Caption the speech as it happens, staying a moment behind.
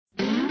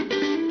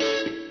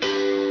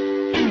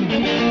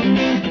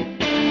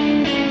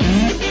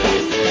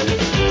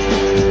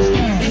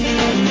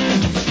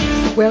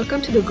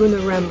Welcome to the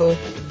Gooner Ramble,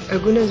 a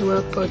Gooner's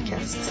World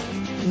podcast.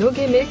 No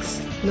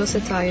gimmicks, no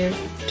satire,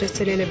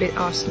 just a little bit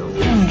Arsenal.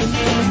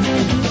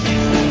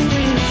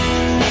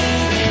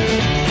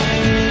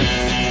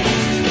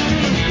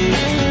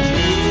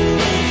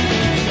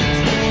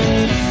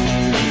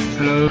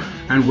 Hello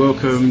and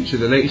welcome to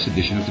the latest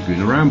edition of the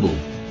Gooner Ramble.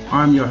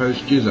 I'm your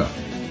host Gizza,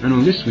 and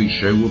on this week's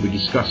show we'll be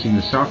discussing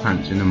the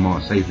Southampton and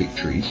Marseille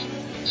victories,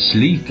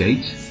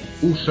 Sleevegate.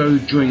 Also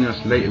joining us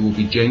later will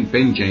be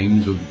Ben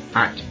James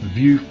at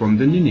View from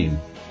the Ninian.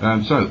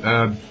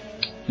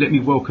 Let me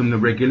welcome the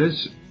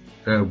regulars.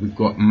 We've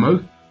got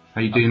Mo.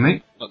 How you doing,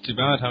 mate? Not too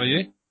bad. How are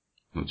you?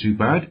 Not too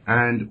bad.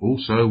 And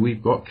also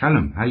we've got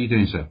Callum. How you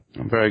doing, sir?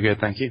 I'm very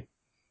good, thank you.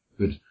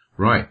 Good.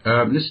 Right.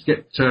 Let's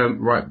get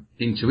right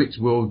into it.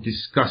 We'll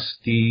discuss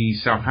the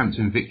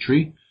Southampton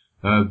victory.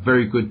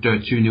 Very good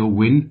 2-0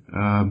 win.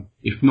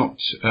 If not,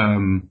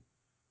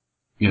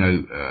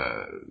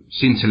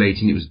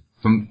 scintillating, it was.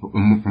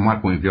 From my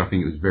point of view, I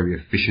think it was very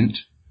efficient.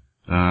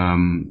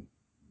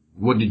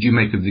 What did you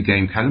make of the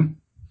game, Callum?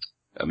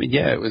 I mean,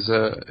 yeah, it was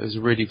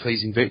a really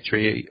pleasing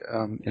victory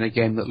in a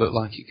game that looked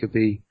like it could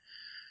be,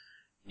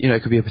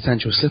 it could be a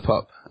potential slip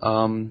up.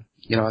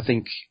 I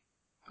think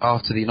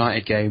after the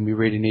United game, we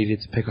really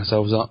needed to pick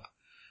ourselves up.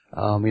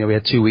 We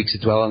had 2 weeks to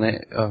dwell on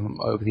it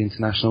over the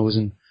internationals,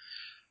 and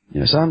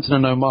Southampton are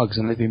no mugs,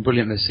 and they've been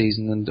brilliant this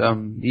season. And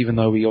even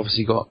though we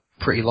obviously got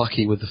pretty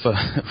lucky with the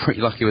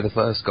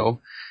first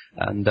goal.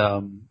 And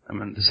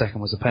the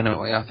second was a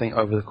penalty. I think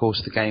over the course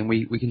of the game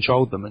we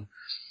controlled them, and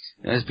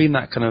there's been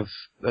that kind of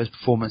those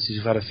performances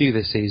we've had a few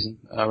this season.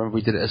 I remember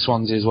we did it at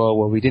Swansea as well,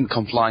 where we didn't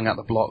come flying out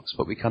the blocks,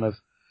 but we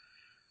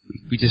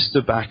just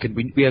stood back, and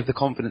we have the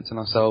confidence in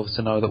ourselves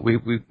to know that we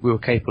were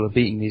capable of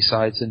beating these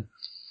sides, and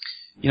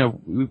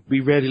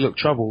we rarely look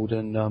troubled,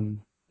 and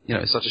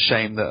it's such a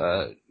shame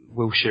that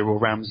Wilshere or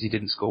Ramsey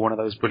didn't score one of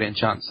those brilliant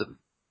chances at the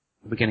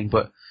beginning,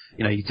 but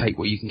you take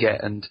what you can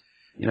get, and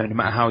no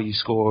matter how you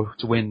score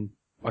to win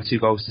by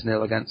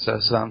 2-0 against a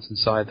Southampton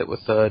side that were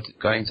third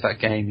going into that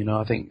game,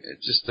 I think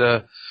it's just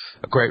a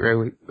great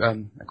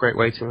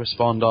way to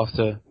respond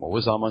after what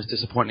was our most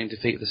disappointing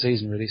defeat of the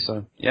season, really.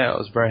 So yeah, I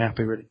was very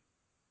happy, really.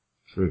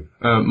 True.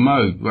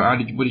 Mo, what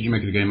did you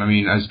make of the game? I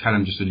mean, as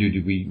Callum just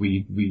alluded,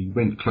 we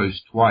went close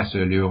twice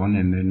earlier on,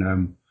 and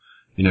then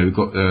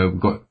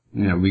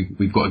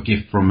we've got a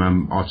gift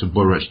from Artur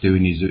Boruc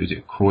doing his, is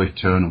it Cruyff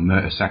turn or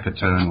Mertesacker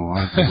turn or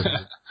I don't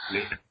know.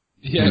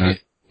 Yeah,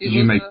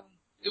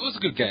 it was a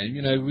good game.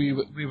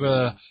 We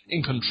were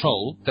in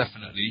control,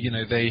 definitely.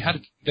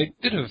 They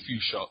did have a few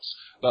shots,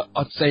 but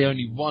I'd say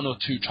only one or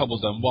two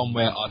troubled them. One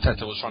where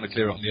Arteta was trying to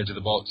clear it on the edge of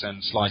the box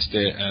and sliced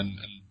it and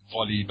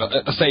volley, but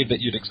a save that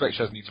you'd expect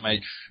Szczesny to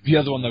make. The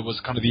other one though was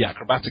kind of the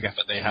acrobatic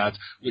effort they had,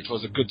 which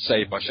was a good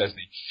save by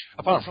Szczesny.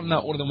 Apart from that,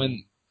 all of them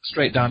went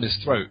straight down his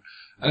throat.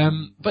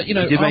 But he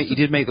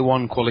did make the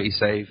one quality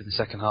save in the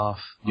second half,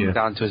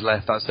 down to his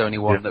left. That's the only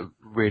one that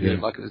really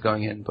looked like it was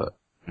going in, but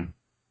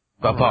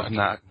apart from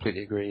that, I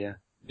completely agree, yeah.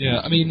 Yeah,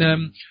 I mean,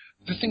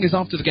 the thing is,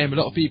 after the game, a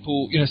lot of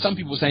people, some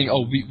people were saying,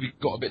 oh, we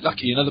got a bit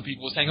lucky, and other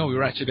people were saying, oh, we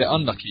were actually a bit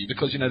unlucky,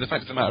 because, the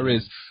fact of the matter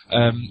is,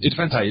 it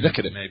depends how you look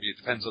at it, maybe. It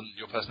depends on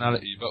your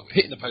personality, but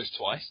hitting the post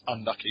twice,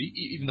 unlucky.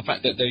 Even the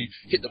fact that they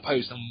hit the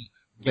post and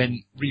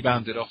then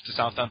rebounded off to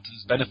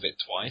Southampton's benefit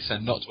twice,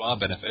 and not to our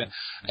benefit.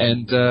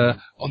 And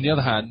on the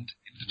other hand,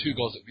 the 2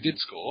 goals that we did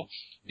score,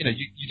 you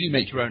do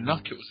make your own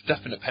luck. It was a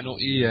definite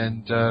penalty,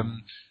 and,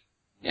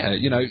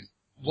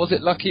 was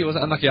it lucky or was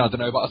it unlucky? I don't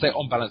know, but I'd say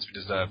on balance we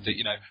deserved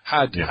it.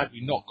 Had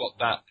we not got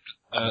that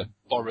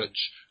Boruc,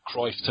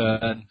 Cruyff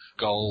turn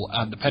goal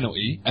and the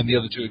penalty, and the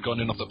other two had gone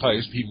in off the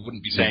post, people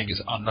wouldn't be saying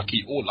it's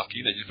unlucky or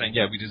lucky. They're just saying,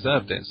 yeah, we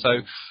deserved it.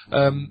 So,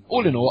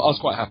 all in all, I was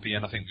quite happy,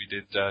 and I think we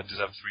did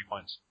deserve 3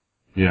 points.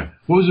 Yeah.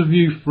 What was the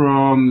view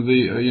from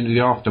the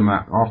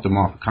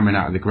aftermath coming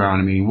out of the ground?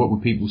 I mean, what were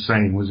people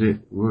saying? Was it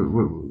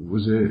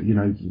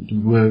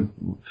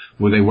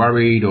were they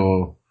worried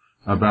or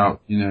about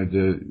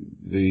the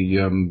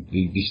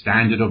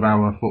standard of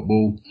our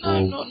football?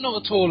 No,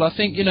 not at all. I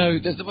think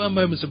there were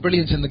moments of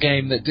brilliance in the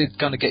game that did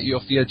kind of get you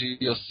off the edge of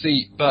your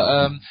seat,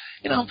 but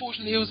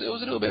unfortunately it was a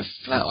little bit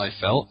flat. I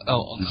felt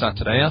on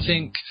Saturday. I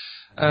think.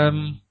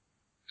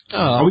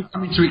 Are we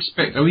coming to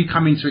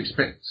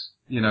expect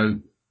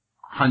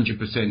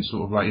 100%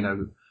 sort of like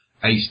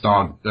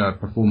A-star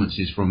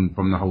performances from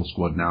the whole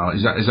squad now?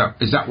 Is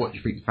that what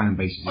you think the fan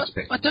base is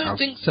expecting? I don't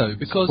think so,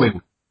 because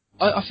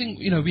I think,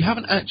 we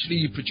haven't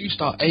actually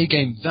produced our A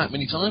game that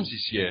many times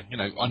this year.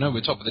 I know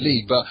we're top of the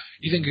league, but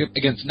you think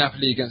against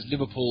Napoli, against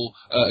Liverpool,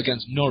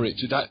 against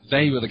Norwich,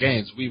 they were the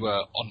games we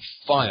were on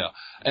fire.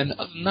 And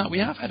other than that, we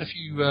have had a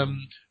few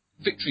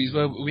victories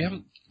where we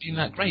haven't been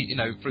that great.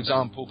 For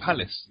example,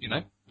 Palace, we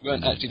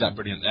weren't actually that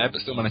brilliant there,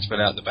 but still managed to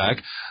fill out the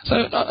bag.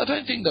 So I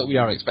don't think that we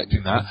are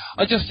expecting that.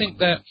 I just think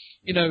that,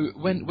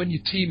 when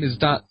your team is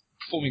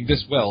performing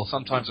this well,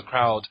 sometimes the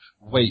crowd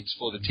waits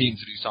for the team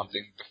to do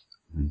something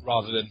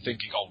rather than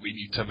thinking, oh, we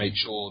need to make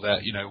sure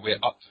that, we're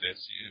up to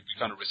this. We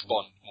kind of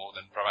respond more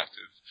than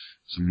proactive.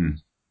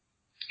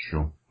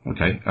 Sure.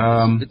 Okay.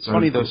 It's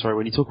funny though,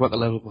 when you talk about the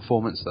level of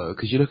performance though,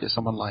 because you look at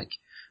someone like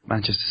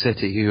Manchester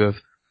City, who have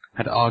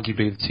had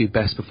arguably the two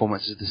best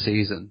performances of the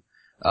season,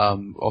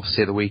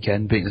 obviously at the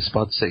weekend, beating the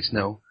Spud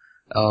 6-0,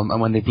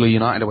 and when they blew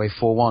United away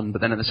 4-1,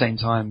 but then at the same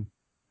time,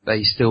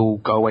 they still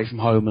go away from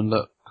home and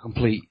look a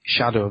complete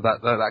shadow of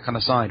that kind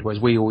of side,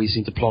 whereas we always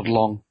seem to plod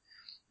along,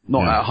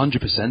 not at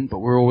 100%, but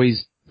we're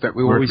always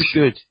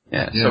good.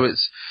 Yeah. So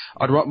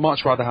I'd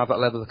much rather have that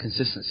level of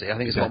consistency. I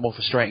think it's a lot more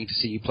frustrating to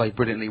see you play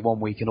brilliantly one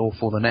week and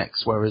awful the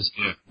next, whereas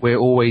we're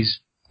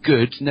always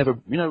good, never,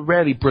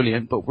 rarely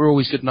brilliant, but we're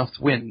always good enough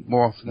to win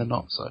more often than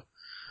not. So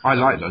I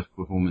like those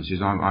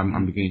performances.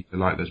 I'm beginning to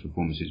like those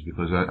performances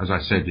because, as I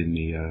said in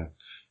the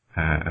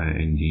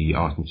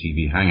Arsenal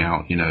TV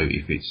hangout,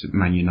 if it's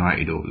Man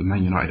United or the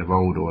Man United of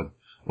old or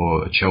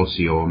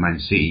Chelsea or Man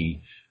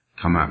City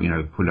come out,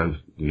 pull those,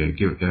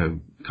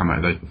 come out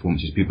of those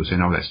performances, people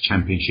saying, oh, that's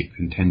championship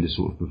contender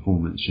sort of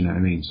performance, you know what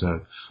I mean?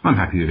 So I'm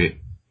happy with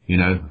it,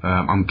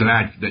 I'm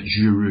glad that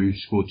Giroud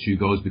scored 2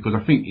 goals because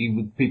I think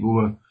people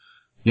were,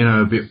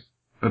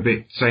 a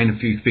bit saying a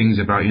few things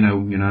about,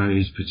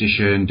 his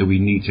position. Do we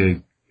need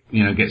to,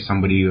 get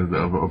somebody of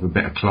a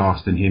better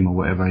class than him or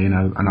whatever, and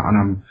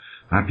I'm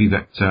happy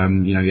that,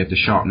 he had the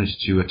sharpness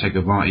to take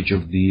advantage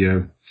of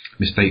the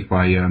mistake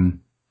by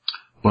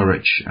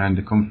Boric and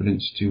the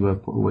confidence to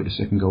put away the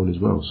second goal as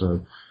well.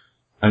 So,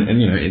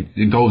 and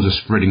the goals are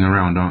spreading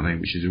around, aren't they?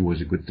 Which is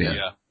always a good thing.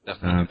 Yeah,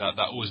 definitely.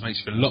 That always makes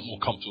you feel a lot more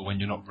comfortable when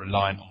you're not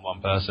reliant on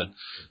one person.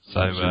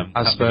 So,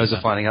 as Spurs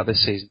are finding out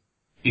this season.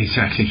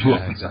 Exactly.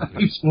 Yeah,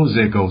 exactly. Who scores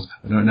their goals?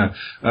 I don't know.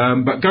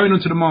 But going on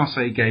to the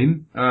Marseille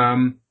game,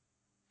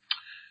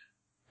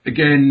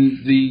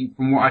 again,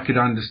 from what I could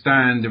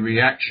understand, the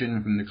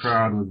reaction from the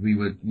crowd was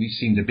we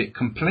seemed a bit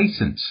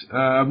complacent.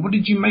 What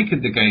did you make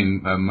of the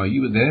game, Mo?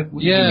 You were there.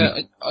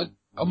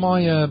 On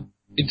my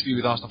interview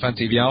with Arsenal Fan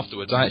TV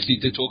afterwards, I actually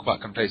did talk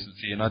about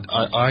complacency, and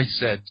I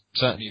said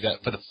certainly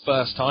that for the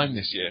first time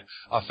this year,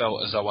 I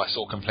felt as though I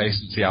saw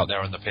complacency out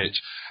there on the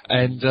pitch,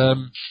 and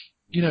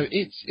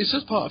it's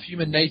just part of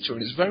human nature,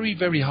 and it's very,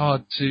 very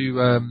hard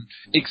to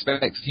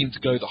expect a team to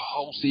go the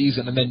whole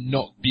season and then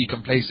not be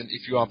complacent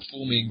if you are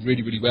performing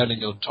really, really well and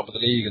you're top of the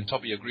league and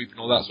top of your group and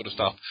all that sort of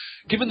stuff.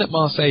 Given that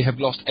Marseille have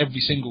lost every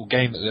single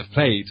game that they've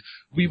played,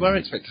 we were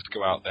expected to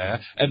go out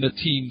there, and the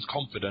team's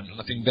confident, and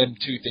I think them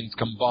two things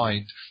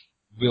combined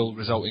will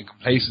result in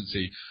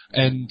complacency.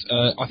 And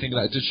I think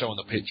that it did show on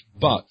the pitch,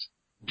 but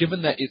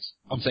given that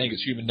I'm saying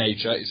it's human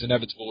nature, it's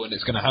inevitable and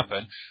it's going to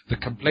happen, the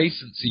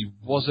complacency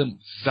wasn't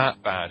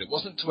that bad. It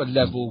wasn't to a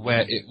level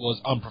where it was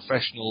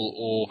unprofessional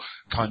or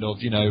kind of,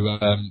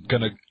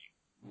 going to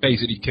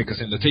basically kick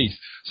us in the teeth.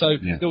 So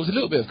there was a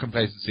little bit of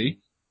complacency,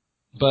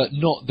 but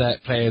not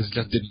that players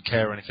just didn't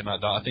care or anything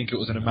like that. I think it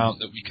was an amount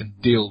that we can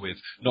deal with.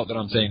 Not that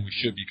I'm saying we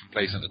should be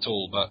complacent at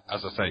all, but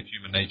as I say,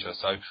 human nature.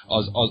 So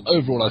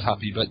overall I was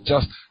happy, but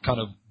just kind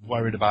of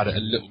worried about it a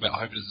little bit. I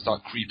hope it doesn't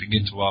start creeping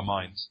into our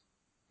minds.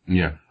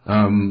 Yeah.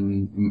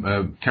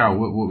 Cal,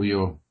 what were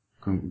your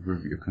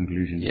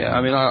conclusions? Yeah,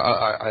 I mean,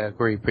 I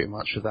agree pretty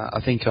much with that.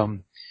 I think,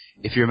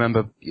 if you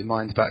remember your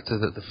mind back to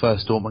the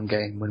first Dortmund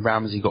game when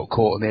Ramsey got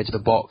caught on the edge of the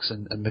box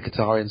and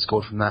Mkhitaryan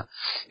scored from that,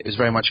 it was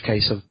very much a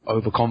case of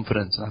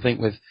overconfidence. And I think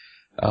with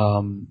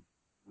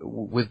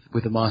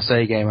the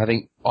Marseille game, I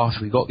think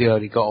after we got the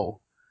early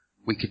goal,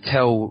 we could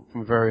tell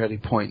from a very early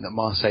point that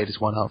Marseille just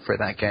went up for it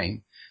that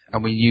game.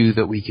 And we knew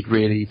that we could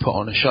really put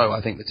on a show. I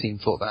think the team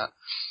thought that.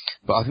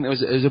 But I think it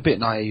was a bit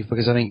naive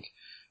because I think,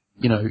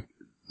 the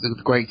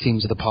great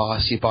teams of the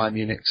past, your Bayern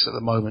Munich's at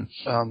the moment,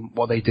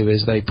 what they do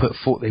is they put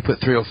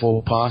 3 or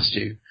 4 past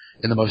you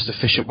in the most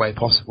efficient way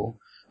possible.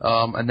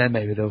 And then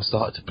maybe they'll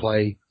start to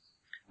play,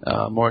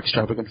 more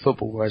extravagant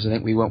football. Whereas I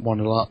think we went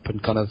 1-0 up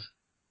and kind of,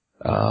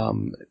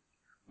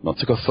 not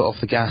took our foot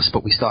off the gas,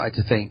 but we started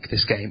to think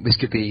this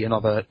could be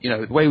another,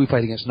 the way we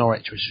played against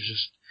Norwich, which was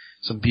just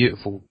some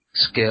beautiful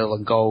skill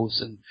and goals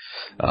and,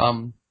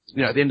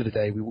 at the end of the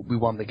day, we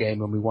won the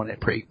game and we won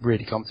it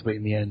really comfortably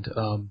in the end.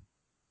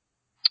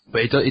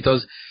 But it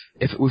does.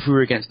 If we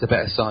were against the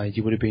better side,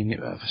 you would have been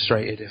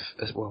frustrated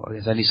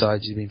against any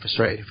side, you'd have been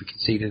frustrated if we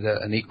conceded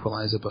an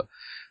equaliser. But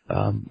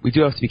we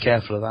do have to be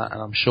careful of that, and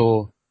I'm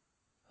sure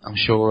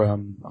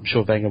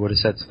Wenger would have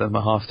said to them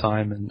at half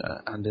time and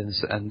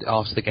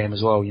after the game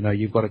as well.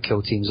 You've got to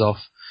kill teams off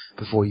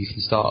before you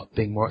can start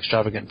being more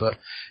extravagant. But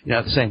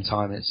at the same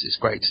time, it's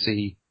great to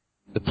see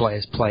the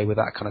players play with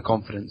that kind of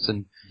confidence.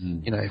 And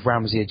if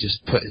Ramsey had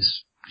just put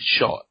his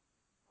shot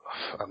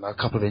a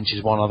couple of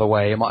inches one other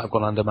way, it might have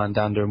gone under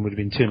Mandanda and would have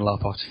been 2-0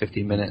 up after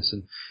 15 minutes.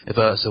 And if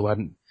Özil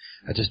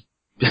had just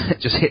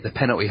hit the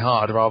penalty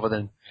hard rather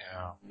than,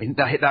 I mean,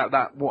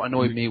 that what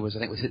annoyed me was, I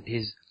think,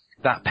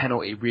 that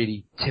penalty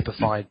really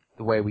typified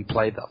the way we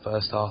played that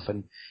first half.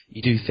 And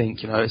you do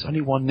think, it's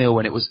only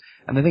 1-0 and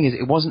and the thing is,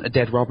 it wasn't a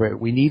dead rubber.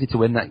 We needed to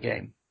win that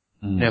game.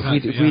 If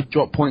we'd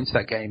dropped points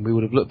that game, we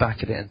would have looked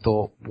back at it and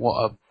thought,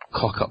 what a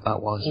cock up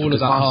that was. All of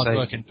that hard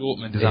work in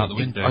Dortmund is out the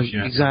window.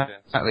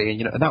 Exactly,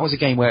 and that was a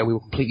game where we were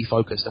completely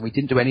focused and we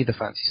didn't do any of the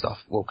fancy stuff.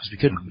 Well, because we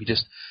couldn't. We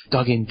just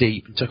dug in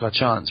deep and took our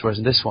chance. Whereas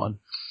in this one,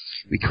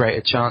 we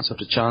created chance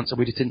after chance and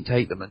we just didn't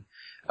take them. And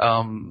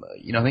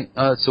I think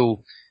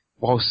Özil,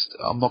 whilst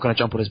I'm not going to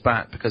jump on his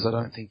back because I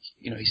don't think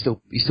he's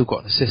still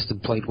got an assist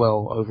and played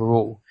well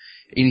overall.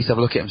 He needs to have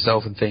a look at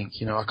himself and think,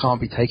 I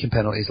can't be taking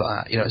penalties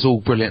like that. It's all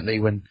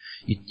brilliantly when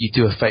you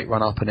do a fake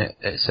run up and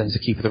it sends the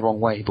keeper the wrong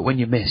way. But when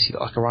you miss, you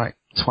look like a right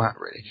twat,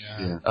 really.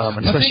 Yeah.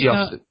 And especially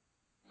after.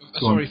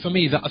 For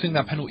me, I think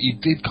that penalty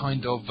did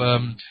kind of,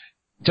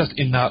 just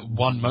in that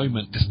one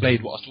moment,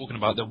 displayed what I was talking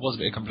about. There was a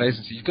bit of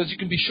complacency because you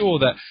can be sure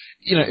that,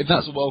 if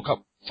that's a World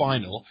Cup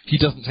final, he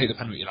doesn't take the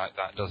penalty like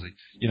that, does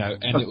he?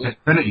 And it was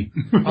penalty.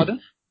 Pardon?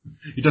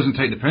 He doesn't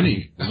take the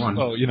penalty.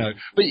 Well,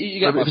 but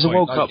you get my it's point. a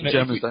World Cup.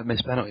 Germans don't miss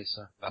penalties,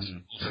 so that's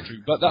also true.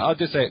 But I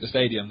did say at the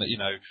stadium that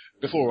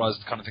before I was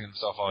kind of thinking to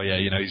myself, oh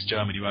yeah, he's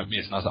German, he won't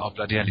miss, and I was like, oh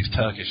bloody hell, he's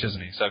Turkish, isn't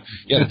he? So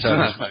he had a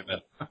Turkish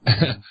moment.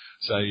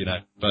 So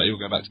but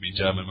he'll go back to being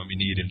German when we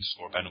need him to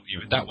score a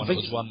penalty. But that one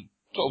was one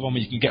sort of one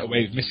where you can get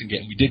away with missing it,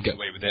 and we did get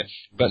away with it.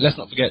 But let's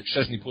not forget,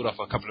 Szczesny pulled off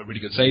a couple of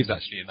really good saves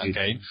actually in that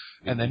game,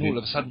 and then all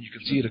of a sudden you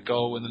can see the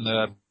goal, and then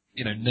the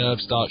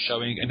nerves start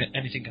showing, and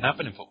anything can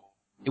happen in football.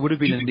 It would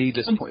have been a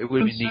needless point. It would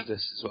have been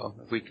needless as well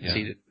if we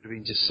conceded. It would have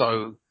been just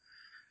so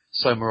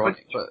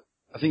moronic. But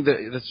I think that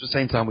at the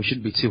same time we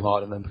shouldn't be too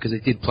hard on them because they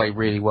did play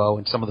really well,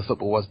 and some of the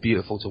football was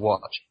beautiful to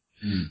watch.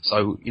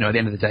 So at the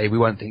end of the day, we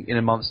won't think in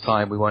a month's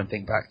time we won't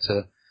think back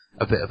to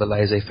a bit of a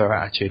laissez-faire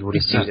attitude. We'll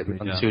just see that we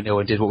won 2-0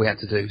 and did what we had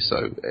to do.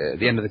 So at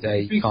the end of the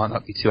day, you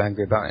can't be too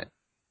angry about it.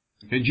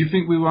 Do you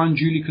think we were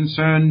unduly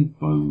concerned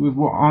with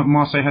what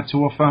Marseille had to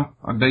offer?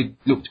 They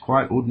looked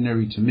quite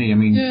ordinary to me. I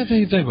mean, yeah,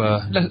 they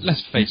were.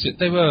 Let's face it,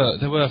 they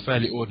were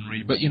fairly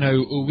ordinary. But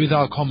with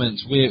our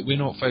comments, we're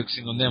not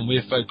focusing on them.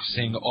 We're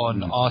focusing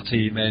on our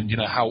team and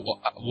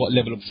what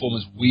level of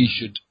performance we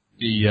should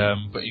be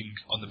putting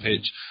on the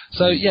pitch.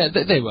 So yeah,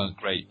 they weren't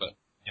great, but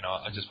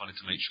I just wanted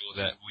to make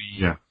sure that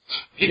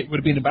it would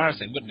have been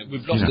embarrassing, wouldn't it?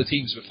 We've lost to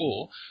teams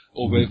before,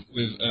 or we've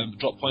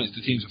dropped points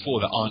to teams before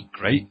that aren't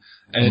great,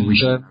 and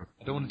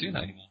I don't want to do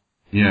that anymore.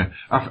 Yeah,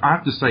 I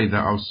have to say that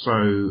I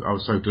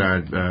was so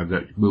glad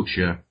that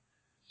Wiltshire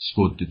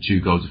scored the 2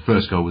 goals. The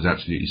first goal was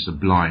absolutely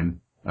sublime.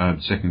 The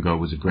second goal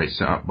was a great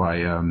setup by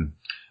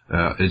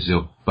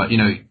Özil. But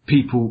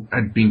people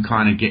had been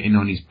kind of getting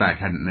on his back,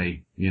 hadn't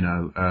they?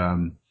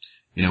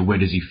 Where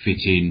does he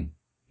fit in?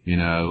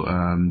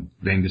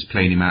 Wenger's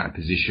playing him out of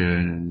position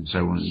and so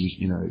on.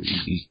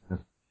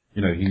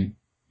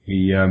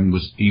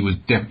 He was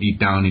definitely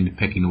down in the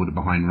pecking order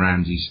behind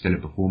Ramsey's stellar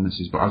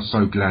performances. But I was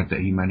so glad that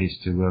he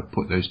managed to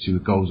put those 2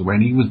 goals away.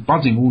 And he was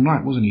buzzing all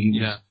night, wasn't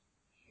he?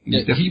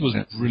 He was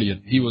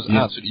brilliant. He was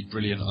absolutely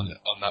brilliant on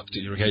that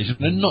particular occasion,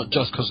 and not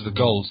just because of the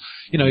goals.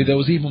 There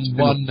was even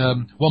one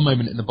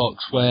moment in the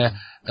box where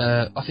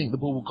I think the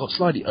ball got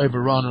slightly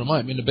overrun, or it might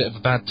have been a bit of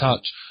a bad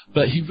touch,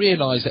 but he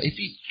realised that if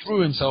he threw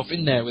himself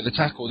in there with a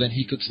tackle, then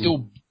he could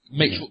still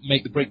make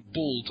the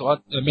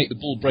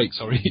ball break.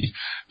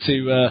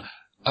 To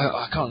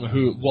I can't remember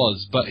who it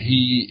was, but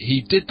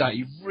he did that.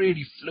 He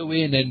really flew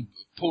in and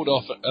pulled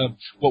off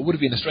what would have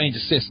been a strange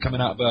assist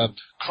coming out of a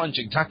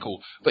crunching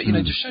tackle, but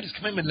just showed his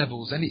commitment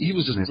levels, and he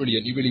was just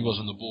brilliant. He really was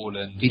on the ball,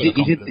 and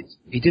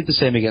he did the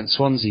same against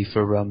Swansea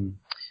for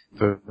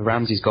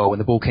Ramsey's goal when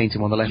the ball came to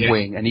him on the left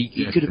wing, and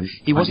he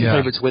wasn't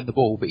favourite to win the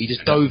ball, but he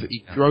just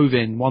drove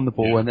in, won the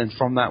ball, and then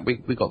from that we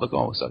got the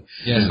goal. So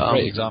it's a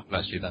great example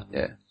actually. That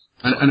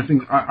and I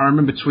think I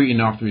remember tweeting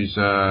after his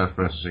first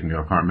or second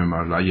goal, I can't remember.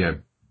 I was like,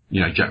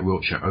 Jack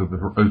Wilshere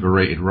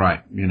overrated, right?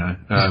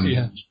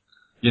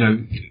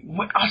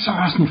 Us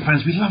Arsenal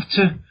fans, we love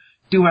to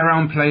do our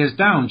own players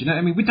down. Do you know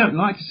what I mean? We don't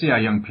like to see our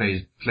young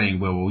players playing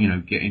well, or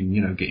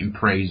getting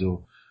praise,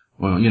 or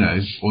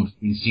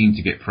seem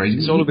to get praise.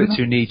 It's all a bit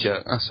too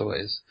knee-jerk. That's all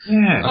it is.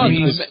 Yeah,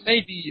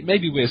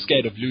 maybe we're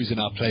scared of losing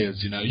our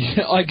players.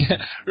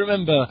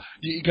 Remember,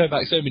 you go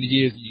back so many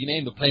years. You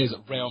name the players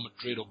at Real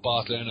Madrid or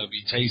Barcelona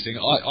be chasing.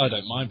 I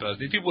don't mind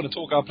personally. If people want to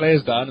talk our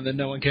players down and then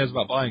no one cares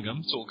about buying them,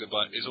 it's all good.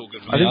 It's all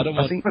good for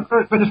me.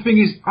 But the thing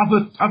is,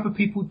 other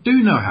people do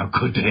know how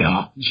good they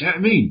are. Do you know what I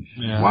mean?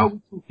 Yeah. Why are we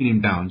talking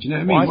him down? Do you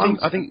know what I mean?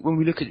 I think when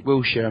we look at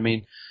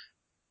Wilshere,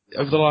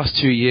 over the last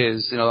 2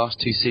 years, the last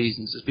 2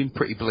 seasons, it's been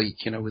pretty bleak,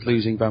 with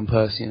losing Van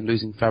Persie and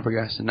losing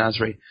Fabregas and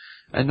Nasri.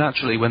 And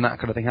naturally, when that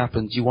kind of thing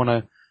happens, you want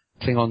to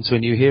cling on to a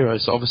new hero.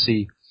 So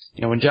obviously,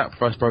 when Jack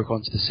first broke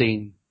onto the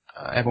scene,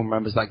 everyone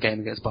remembers that game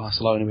against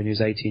Barcelona when he was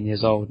 18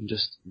 years old and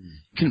just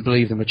couldn't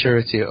believe the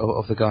maturity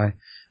of the guy.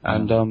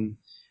 And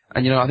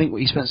I think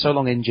he spent so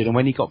long injured, and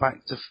when he got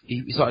back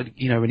he started,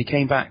 when he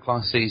came back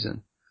last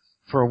season,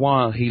 for a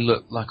while he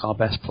looked like our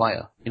best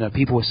player.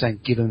 People were saying,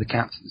 give him the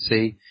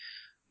captaincy.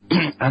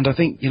 And I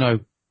think,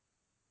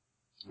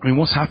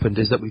 what's happened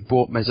is that we've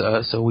brought Mesut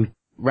Özil,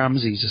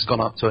 Ramsey's just gone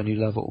up to a new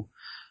level.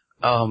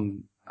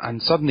 And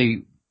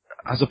suddenly,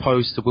 as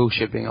opposed to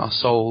Wilshere being our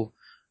sole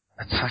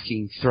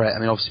attacking threat,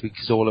 obviously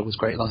Cazorla was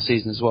great last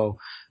season as well,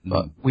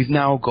 but we've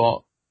now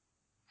got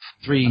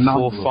 3,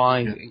 4,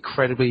 5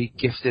 incredibly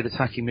gifted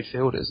attacking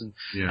midfielders,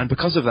 and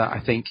because of that,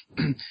 I think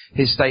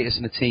his status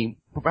in the team,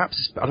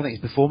 perhaps I don't think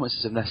his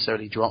performances have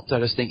necessarily dropped. I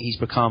just think he's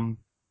become.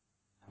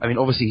 I mean,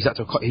 obviously he's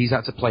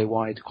had to play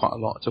wide quite a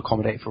lot to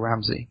accommodate for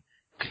Ramsey.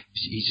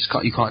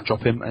 You can't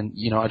drop him, and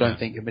I don't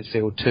think a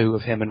midfield 2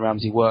 of him and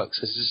Ramsey works.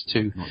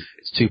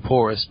 It's too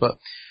porous. But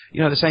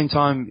at the same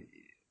time,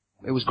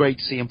 it was great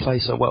to see him play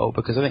so well,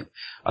 because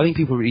I think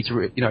people need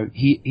to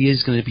he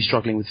is going to be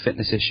struggling with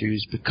fitness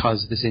issues,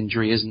 because this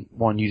injury isn't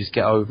one you just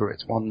get over.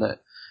 It's one that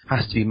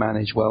has to be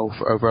managed well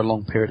for over a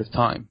long period of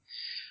time.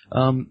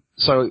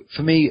 So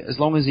for me, as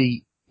long as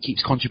he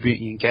keeps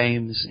contributing in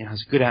games,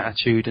 has a good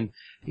attitude, and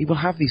he will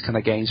have these kind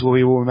of games where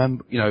we will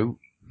remember,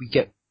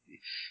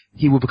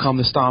 he will become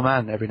the star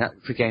man every night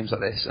for games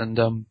like this. And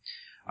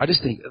I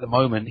just think at the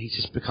moment he's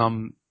just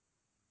become,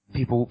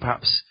 people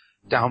perhaps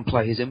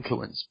downplay his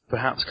influence,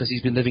 perhaps because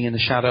he's been living in the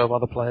shadow of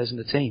other players in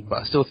the team.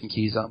 But I still think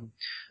he's an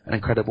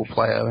incredible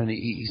player, and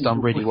he's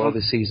done really well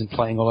this season,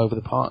 playing all over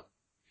the park.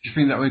 Do you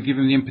think that would give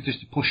him the impetus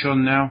to push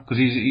on now? Because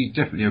he's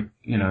definitely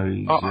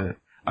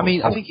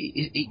I think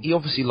he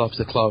obviously loves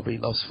the club. He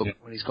loves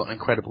football, and he's got an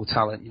incredible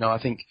talent. I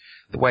think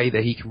the way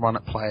that he can run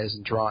at players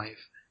and drive,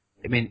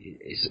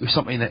 it's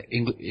something that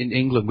in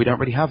England we don't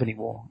really have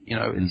anymore.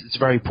 It's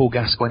very Paul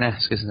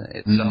Gascoigne-esque, isn't it?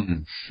 It's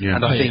And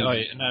I think no.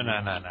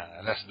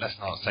 Let's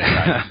not say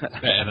that.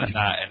 He's better than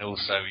that, and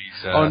also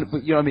he's.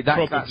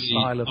 That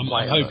style of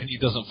player. I'm hoping he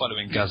doesn't follow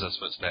in Gaza's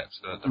footsteps.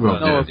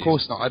 No, of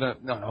course not. I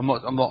don't. No, I'm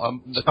not.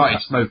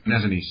 Started smoking,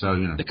 hasn't he? So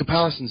the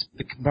comparisons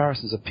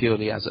are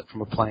purely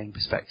from a playing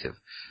perspective.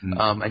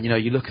 And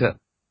you look at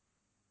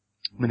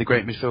the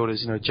great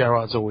midfielders.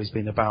 Gerrard's always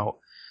been about.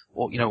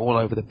 All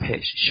over the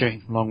pitch,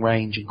 shooting from long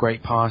range and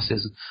great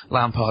passes.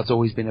 Lampard's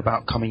always been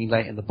about coming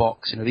late in the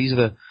box. These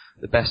are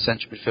the best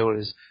central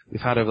midfielders we've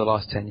had over the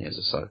last 10 years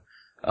or so.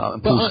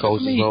 And Paul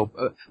Scholes as well.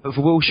 But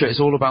for Wilshere, it's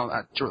all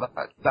about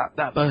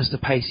that burst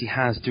of pace he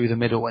has through the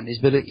middle, and his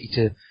ability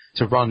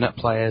to run at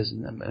players.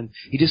 And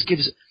he just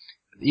gives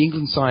the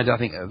England side, I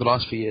think, over the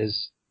last few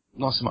years,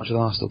 not so much with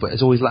Arsenal, but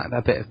it's always lacked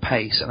that bit of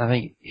pace. And I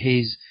think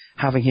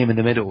having him in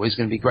the middle is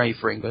going to be great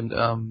for England.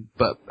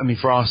 But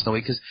for Arsenal,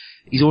 because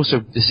he's also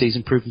this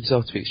season proved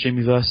himself to be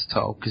extremely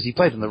versatile, because he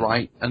played on the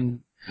right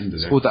and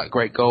scored that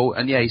great goal.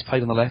 And he's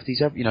played on the left. It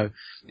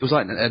was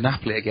like at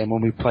Napoli again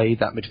when we played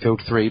that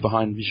midfield 3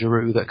 behind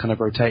Giroud that kind of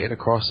rotated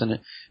across, and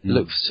it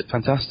looked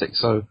fantastic.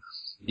 So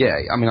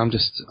I'm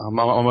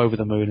over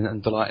the moon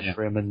and delighted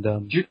for him. And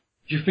do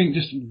you think,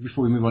 just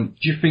before we move on,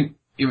 do you think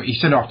he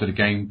said after the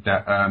game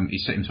that he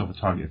set himself a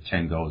target of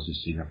 10 goals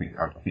this season? I think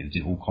it's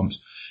in all comps.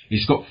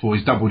 He's got 4.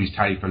 He's doubled his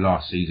tally for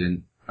last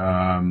season.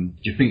 Do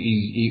you think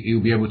he'll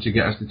be able to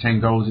get us to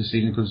 10 goals this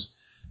season? Because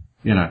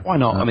why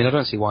not? I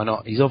don't see why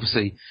not. He's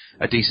obviously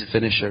a decent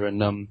finisher,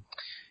 and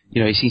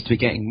he seems to be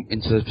getting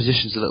into those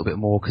positions a little bit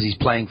more because he's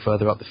playing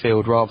further up the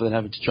field rather than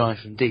having to drive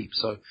from deep.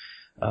 So,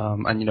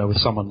 with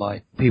someone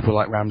like people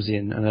like Ramsey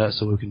and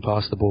Özil who can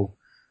pass the ball,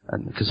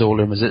 and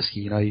Cazorla and Rosicky,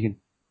 you can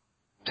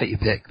take your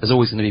pick. There's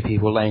always going to be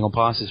people laying on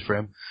passes for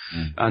him,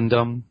 and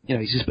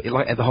he's just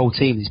like the whole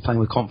team. He's playing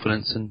with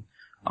confidence, and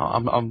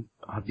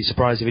I'd be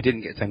surprised if he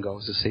didn't get 10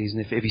 goals this season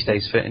if he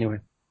stays fit anyway.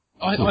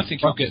 I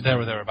think he'll get there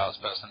or thereabouts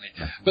personally.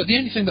 Yeah. But the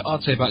only thing that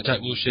I'd say about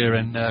Jack Wilshere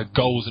and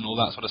goals and all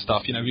that sort of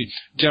stuff,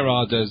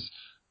 Gerrard has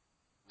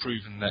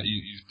proven that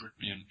he's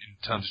brilliant in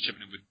terms of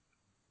chipping in with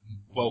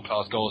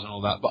world-class goals and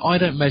all that, but I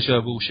don't measure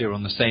Wilshere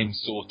on the same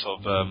sort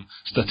of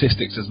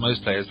statistics as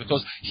most players,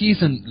 because he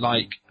isn't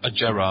like a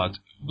Gerrard.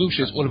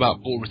 Wilshere's all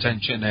about ball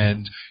retention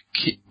and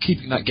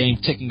keeping that game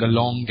ticking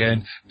along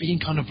and being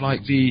kind of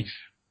like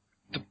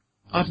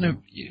I don't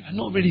know,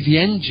 not really the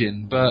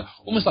engine, but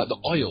almost like the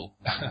oil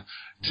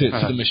to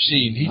the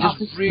machine. He just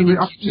really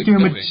keeps it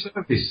going.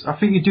 I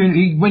think you're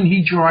doing, when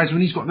he drives, when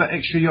he's got that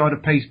extra yard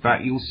of pace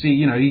back, you'll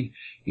see,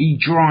 he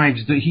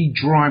drives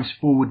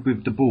forward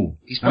with the ball.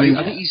 I think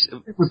he's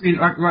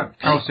like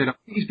Carl said, I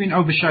think he's been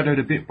overshadowed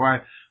a bit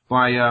by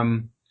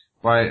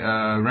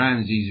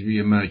Ramsey's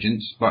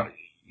re-emergence, but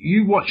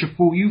you watch Jack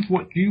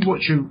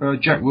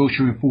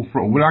Wilshere in full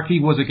throttle, like he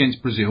was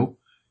against Brazil.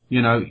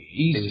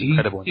 He's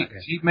incredible.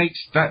 He makes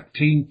that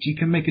team. He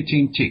can make a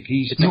team tick.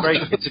 It's a great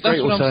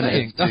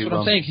alternative. That's what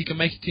I'm saying. He can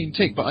make a team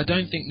tick, but I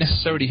don't think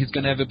necessarily he's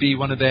going to ever be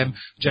one of them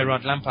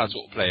Gerrard Lampard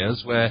sort of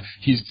players where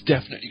he's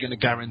definitely going to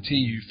guarantee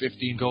you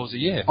 15 goals a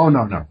year. Oh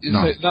no.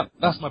 So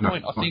that's my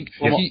point. I think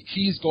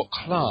he's got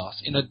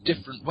class in a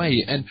different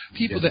way, and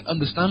people that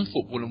understand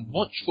football and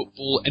watch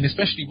football, and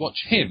especially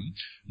watch him,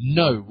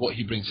 know what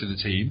he brings to the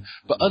team.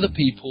 But other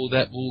people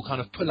that will kind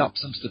of pull up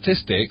some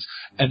statistics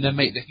and then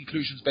make their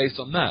conclusions based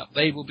on that,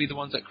 they will be the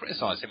ones that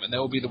criticise him, and they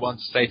will be the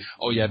ones to say,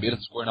 oh yeah, but he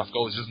doesn't score enough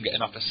goals, he doesn't get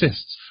enough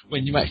assists,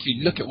 when you actually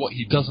look at what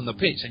he does on the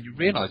pitch and you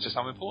realise just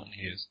how important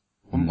he is.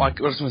 I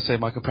was going to say,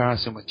 my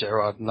comparison with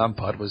Gerrard and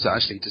Lampard was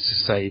actually just to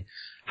say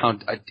how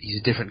he's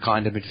a different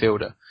kind of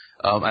midfielder.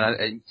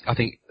 And I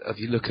think if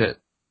you look at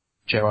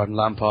Gerrard and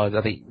Lampard,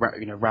 I think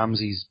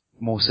Ramsey's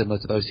more similar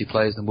to those two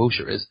players than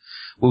Wilshere is.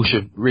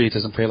 Wilshere really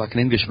doesn't play like an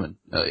Englishman.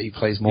 He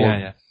plays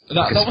more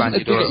That wasn't a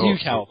dig at you,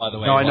 Cal, by the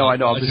way. No, I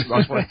know. I just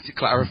wanted to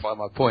clarify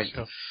my point.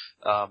 Sure.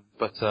 I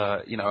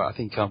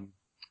think, I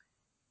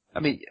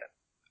mean,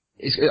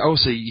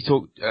 also you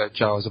talk,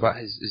 Giles, about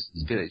his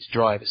ability to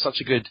drive. It's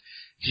such a good,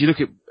 because you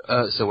look at,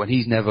 so when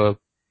he's never,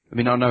 I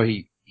mean, I know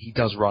he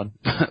does run,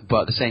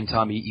 but at the same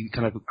time, he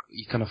kind of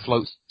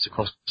floats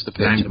across the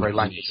pitch in a very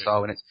languid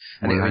style, and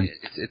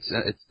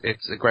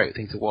it's a great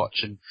thing to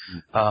watch. And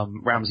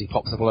Ramsey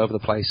pops up all over the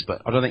place,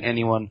 but I don't think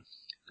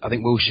I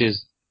think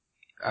Wilshire's,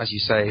 as you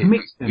say,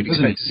 we'd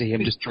expect to see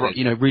him just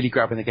really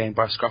grabbing the game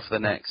by a scruff of the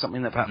neck,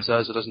 something that perhaps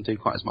Ozil doesn't do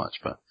quite as much,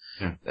 but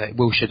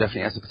Wilshere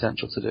definitely has the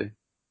potential to do.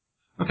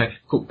 Okay,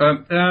 cool.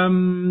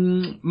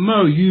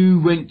 Mo, you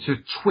went to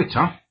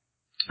Twitter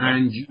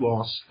and you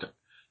asked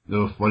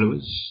the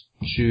followers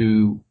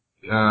to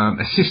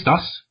assist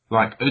us,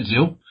 like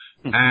Ozil,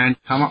 and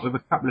come up with a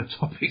couple of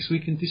topics we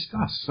can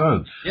discuss.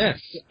 So, yes,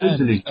 I'll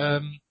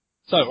go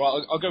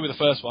with the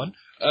first one.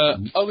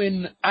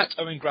 Owen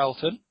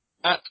Gralton,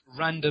 at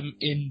Random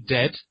in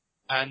Dead,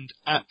 and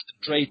at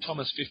Dre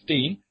Thomas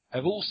 15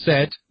 have all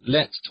said,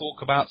 let's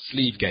talk about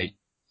Sleevegate.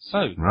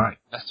 So,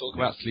 let's talk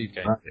about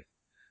Sleevegate. Right.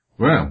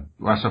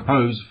 Well, I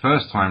suppose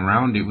first time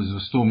round it was a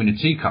storm in a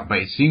teacup, but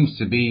it seems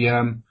to be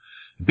a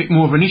bit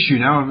more of an issue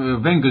now.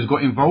 Wenger's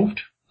got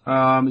involved.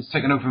 It's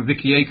taken over from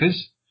Vicky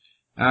Akers.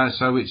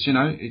 So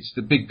it's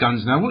the big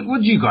guns now.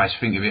 What do you guys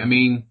think of it? I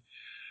mean,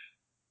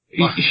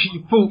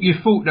 you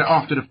thought that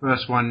after the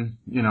first one,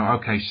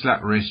 okay,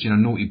 slap wrist,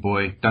 naughty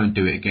boy, don't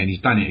do it again.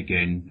 He's done it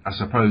again. I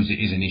suppose it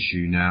is an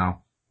issue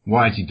now.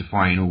 Why is he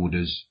defying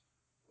orders?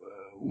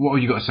 What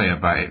have you got to say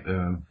about it,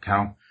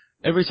 Cal?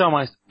 Every time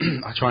I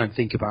try and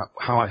think about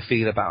how I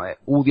feel about it,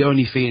 the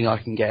only feeling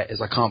I can get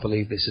is I can't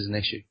believe this is an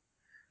issue.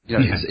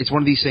 It's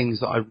one of these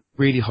things that I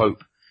really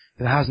hope,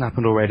 if it hasn't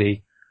happened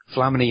already,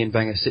 Flamini and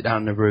Wenger sit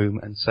down in a room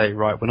and say,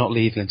 right, we're not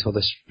leaving until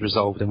this is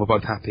resolved and we're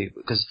both happy,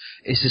 because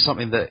it's just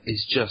something that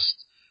is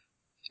just,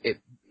 I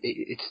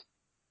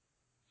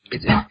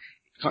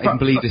can't even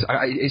believe this.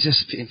 It's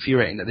just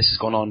infuriating that this has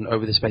gone on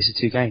over the space of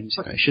 2 games.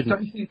 It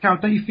shouldn't.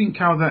 Don't you think,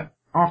 Cal, that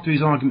after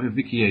his argument with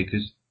Vicky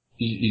Akers,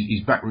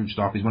 his backroom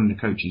staff, he's one of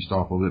the coaching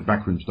staff or the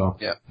backroom staff,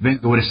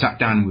 Wenger would have sat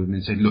down with him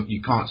and said, look,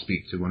 you can't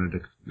speak to one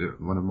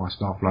of my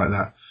staff like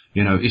that.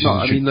 Look,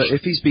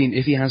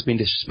 if he has been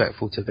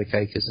disrespectful to Vic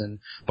Akers,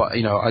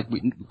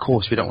 of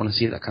course we don't want to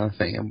see that kind of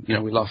thing, and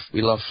we love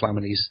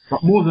Flamini's.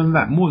 But more than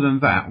that,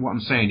 what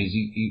I'm saying is,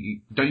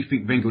 don't you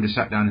think Wenger would have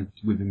sat down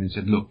with him and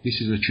said, look, this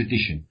is a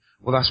tradition?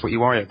 Well, that's what you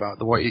worry about.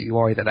 You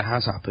worry that it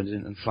has happened,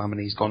 and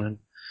Flamini's gone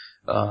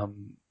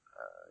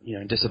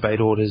and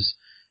disobeyed orders.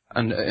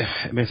 And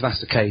if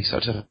that's the case,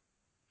 I'd have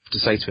to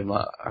say to him,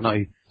 like, I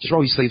know, just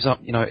roll your sleeves up.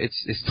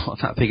 It's not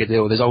that big a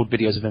deal. There's old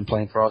videos of him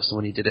playing for Arsenal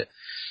when he did it.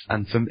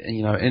 And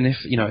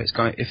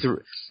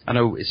I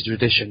know it's a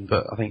tradition,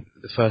 but I think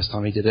the first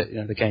time he did it,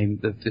 the game,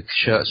 the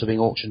shirts were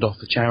being auctioned off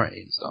for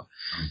charity and stuff.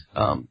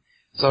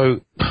 So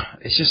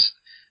it's just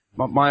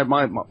my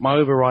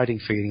overriding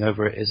feeling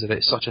over it is that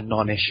it's such a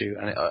non-issue,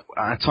 and at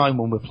a time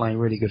when we're playing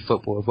really good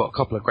football, we've got a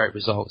couple of great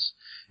results.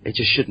 It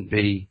just shouldn't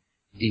be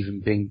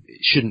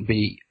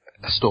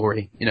a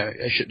story.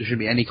 There shouldn't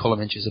be any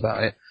column inches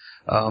about it.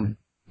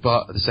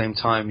 But at the same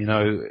time,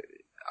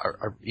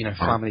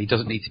 family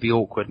doesn't need to be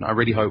awkward, and I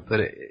really hope that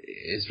it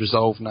is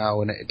resolved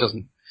now, and it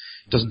doesn't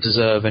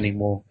deserve any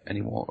more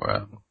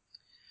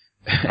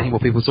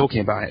people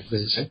talking about it,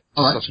 because it's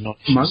such a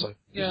non-issue. Mo? So.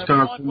 Yeah,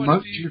 Mo,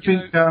 do you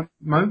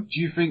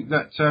think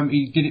that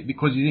he did it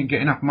because he didn't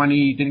get enough money,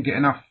 he didn't get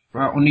enough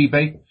on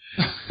eBay?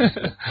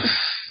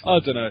 I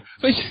don't know.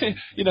 But, in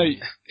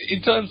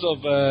terms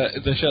of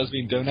the shirts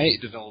being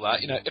donated and all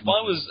that, if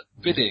I was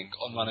bidding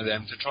on one of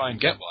them to try and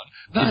get one,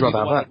 that'd be the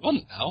one I'd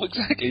want now.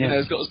 Exactly. Yeah.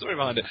 It's got a story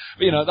behind it.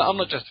 But, I'm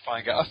not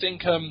justifying it. I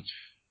think,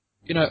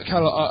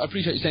 Carol, I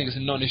appreciate you saying it's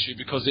a non-issue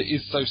because it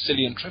is so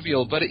silly and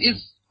trivial, but it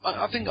is,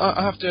 I think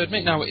I have to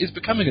admit now, it is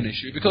becoming an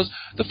issue, because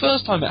the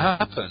first time it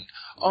happened,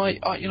 I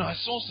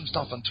saw some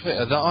stuff on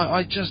Twitter that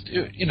I just,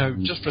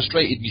 just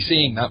frustrated me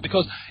seeing that,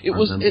 because it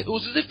was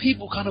as if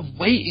people kind of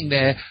waiting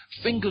there,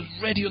 fingers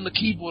ready on the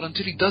keyboard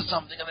until he does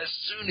something, and as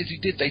soon as he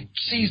did, they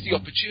seized the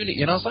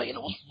opportunity, and I was like,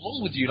 what's wrong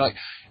with you? Like,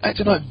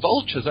 acting like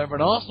vultures over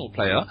an Arsenal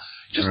player.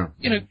 Just,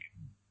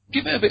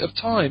 give it a bit of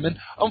time, and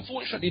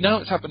unfortunately now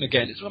it's happened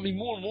again. It's going to be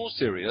more and more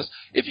serious.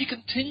 If he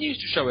continues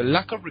to show a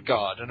lack of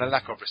regard and a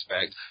lack of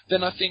respect,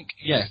 then I think,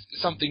 yes,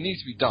 something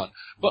needs to be done.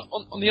 But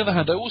on the other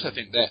hand, I also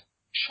think that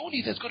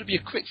surely there's got to be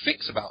a quick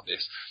fix about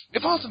this.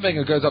 If Arsene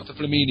Wenger goes up to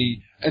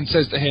Flamini and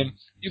says to him,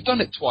 you've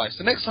done it twice,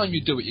 the next time you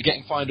do it, you're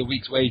getting fined a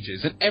week's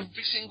wages, and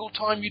every single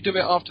time you do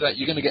it after that,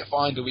 you're going to get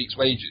fined a week's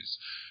wages.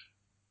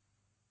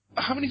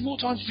 How many more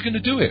times is he going to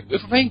do it?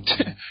 If we're playing,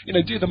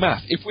 do the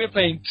math. If we're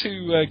playing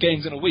 2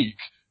 games in a week,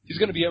 he's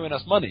going to be owing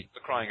us money,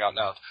 for crying out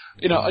loud.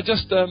 I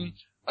just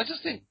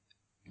think,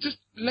 just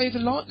lay the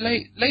law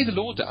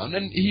down,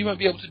 and he won't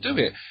be able to do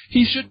it.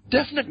 He should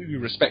definitely be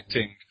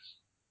respecting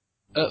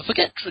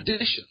forget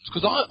traditions,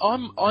 because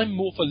I'm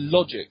more for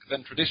logic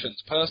than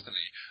traditions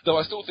personally. Though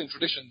I still think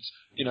traditions,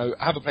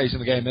 have a place in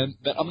the game. And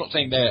I'm not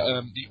saying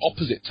they're the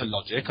opposite to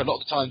logic. A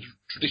lot of the times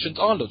traditions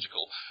are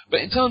logical.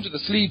 But in terms of the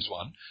sleeves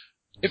one,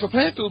 if a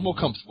player feels more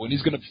comfortable and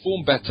he's going to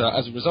perform better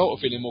as a result of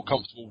feeling more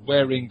comfortable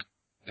wearing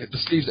the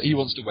sleeves that he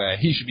wants to wear,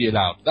 he should be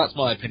allowed. That's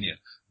my opinion.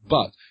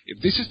 But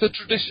if this is the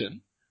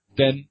tradition,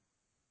 then,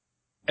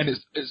 and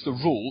it's the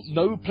rule,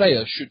 no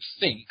player should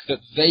think that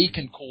they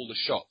can call the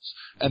shots.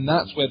 And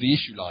that's where the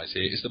issue lies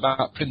here. It's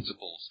about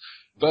principles.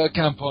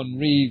 Bergkamp,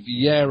 Henry,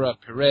 Vieira,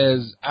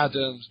 Perez,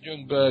 Adams,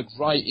 Ljungberg,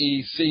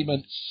 Wrighty,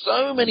 Seaman,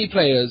 so many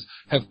players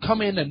have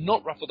come in and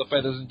not ruffled the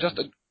feathers and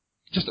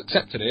just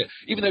accepted it,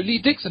 even though Lee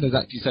Dixon has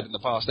actually said in the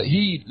past that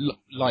he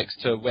likes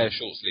to wear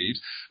short sleeves,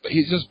 but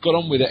he's just got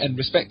on with it and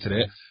respected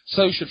it.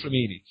 So should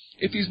Flamini.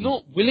 If he's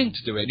not willing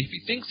to do it, and if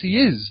he thinks he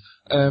is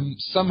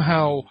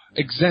somehow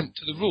exempt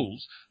to the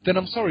rules, then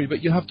I'm sorry,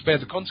 but you have to bear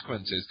the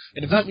consequences.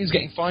 And if that means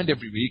getting fined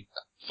every week,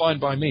 fine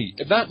by me.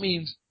 If that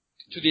means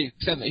to the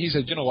extent that he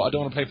said, you know what, I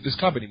don't want to play for this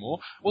club anymore,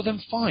 well then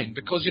fine,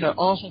 because,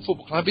 Arsenal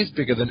Football Club is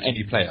bigger than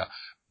any player.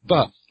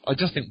 But I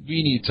just think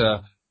we need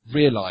to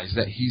realise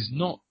that he's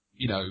not,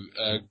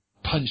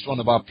 punched one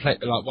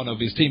of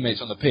his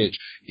teammates on the pitch.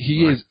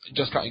 He is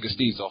just cutting his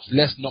sleeves off.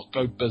 Let's not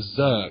go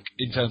berserk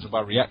in terms of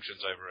our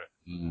reactions over it.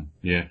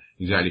 Yeah,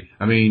 exactly.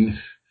 I mean,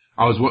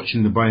 I was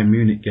watching the Bayern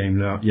Munich game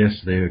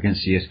yesterday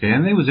against CSK,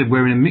 and they was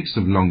wearing a mix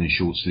of long and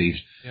short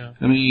sleeves. Yeah.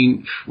 I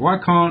mean, why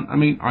can't? I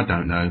mean, I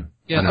don't know.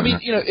 Yeah,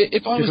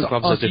 if I was to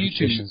ask you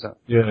two,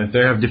 yeah, they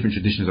have different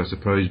traditions, I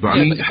suppose. But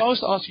but if I was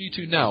to ask you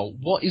two now,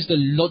 what is the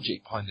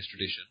logic behind this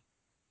tradition?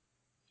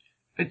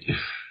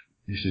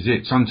 This is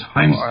it.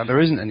 Sometimes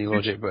there isn't any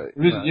logic, but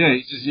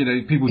it's just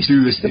people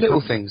do. It's the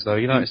little things, though.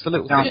 It's the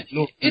little things.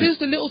 It is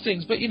the little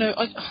things, but do you know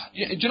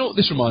what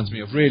this reminds me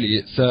of? Really,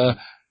 it's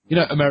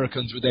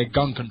Americans with their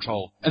gun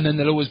control, and then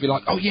they'll always be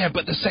like, "Oh yeah,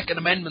 but the Second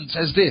Amendment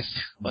says this."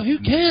 Well, who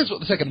cares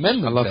what the Second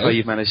Amendment says? I love how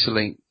you managed to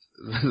link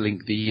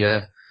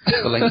the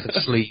length of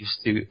sleeves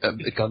to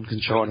the gun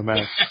control in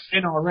America.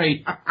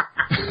 NRA.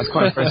 That's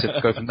quite impressive to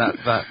go from that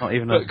not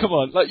even. But come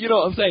on, you know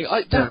what I'm saying?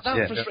 That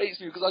frustrates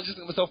me because I just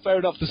think to myself, fair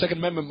enough, the Second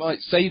Amendment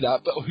might say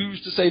that, but who's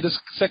to say the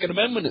Second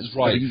Amendment is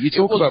right? You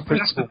talk about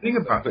principle. That's the thing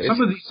about it.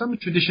 Some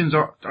traditions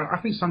are. I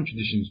think some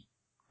traditions.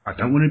 I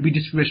don't want to be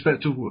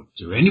disrespectful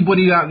to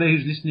anybody out there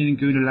who's listening in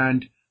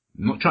Goonerland.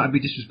 I'm not trying to be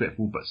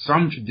disrespectful, but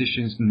some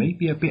traditions may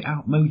be a bit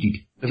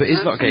outmoded. But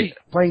it's not okay.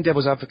 Playing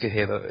devil's advocate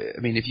here, though.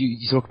 I mean, if you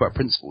talk about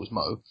principles,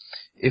 Mo,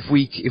 if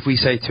we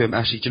say to him,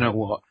 actually, do you know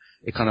what?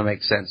 It kind of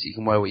makes sense. You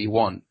can wear what you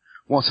want.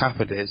 What's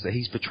happened is that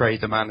he's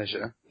betrayed the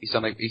manager. He's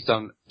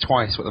done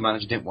twice what the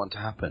manager didn't want to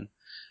happen,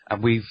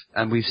 and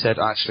we've said,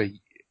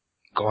 actually,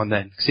 go on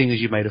then. Seeing as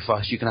you made a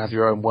fuss, you can have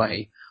your own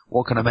way.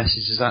 What kind of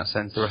message does that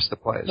send to the rest of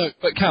the players? No,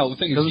 but Cal, the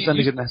thing is, it doesn't send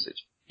a good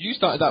message. You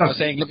started that by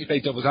saying, let me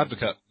play devil's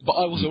advocate. But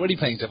I was already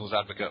playing devil's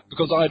advocate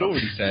because I had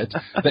already said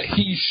that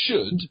he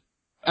should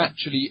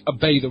actually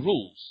obey the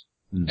rules.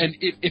 And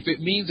if it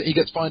means that he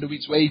gets fined a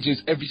week's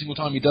wages every single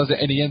time he does it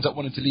and he ends up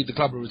wanting to leave the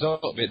club as a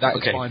result of it, that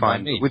is fine by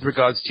me. But with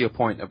regards to your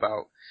point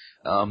about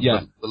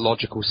the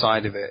logical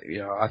side of it,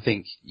 I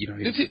think,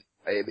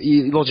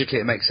 logically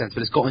it makes sense,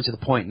 but it's gotten to the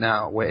point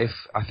now where if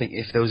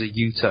there was a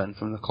U-turn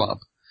from the club,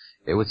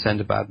 it would send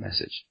a bad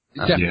message.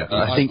 Definitely.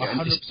 I think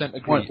 100%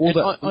 agree.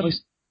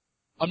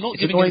 I'm not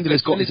it's giving annoying any that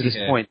it's gotten to this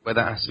here. point where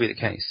that has to be the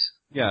case.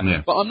 Yeah.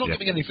 But I'm not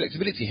giving any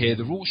flexibility here.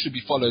 The rules should be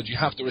followed. You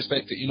have to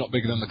respect that you're not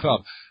bigger than the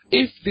club.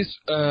 If this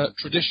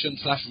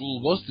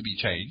tradition/rule was to be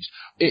changed,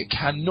 it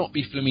cannot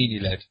be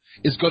Flamini-led.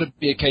 It's got to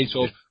be a case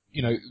of,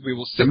 we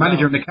will sit the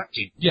manager down. and the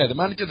captain. Yeah, the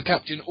manager, the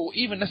captain, or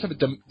even let's have a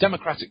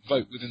democratic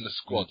vote within the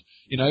squad.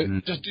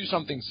 Just do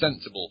something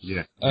sensible.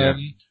 Yeah. All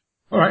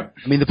right.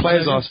 I mean, the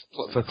players asked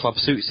for club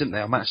suits, didn't they,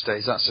 on match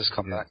days? That's just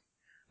come back.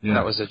 Yeah.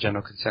 That was a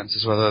general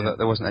consensus, whether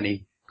there wasn't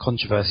any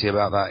controversy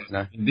about that,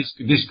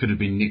 This could have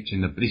been nicked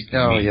in the...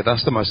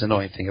 that's the most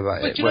annoying thing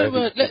about it. One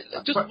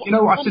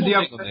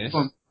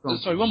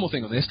more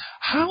thing on this.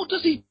 How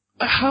does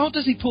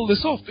he pull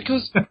this off?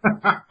 Because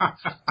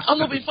I'm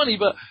not being funny,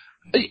 but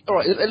all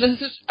right, let's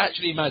just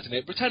actually imagine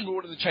it. Pretend we're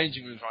all in the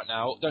changing rooms right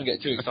now. Don't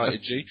get too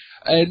excited, G.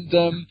 And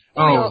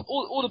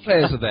all the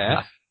players are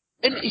there,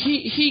 and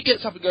he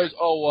gets up and goes,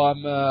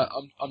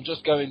 I'm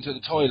just going to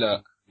the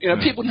toilet.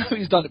 People know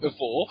he's done it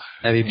before.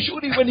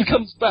 Surely when he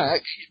comes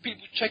back,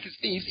 people check his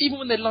sleeves. Even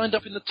when they're lined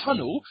up in the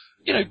tunnel,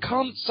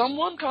 can't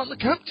the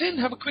captain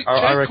have a quick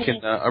check? I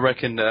reckon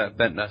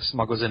Bentner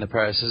smuggles in a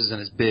pair of scissors in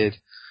his beard.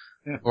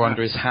 Or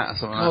under his hat or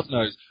something like that. God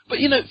knows. But,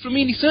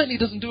 Flamini certainly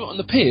doesn't do it on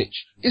the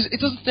pitch. It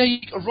doesn't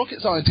take a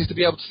rocket scientist to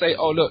be able to say,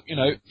 oh, look,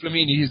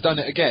 Flamini, he's done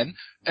it again.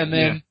 And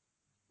then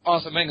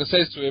Arsene Wenger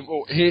says to him,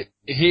 well,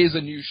 here's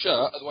a new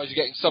shirt, otherwise you're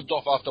getting subbed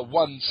off after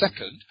 1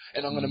 second,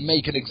 and I'm going to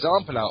make an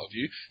example out of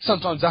you.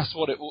 Sometimes that's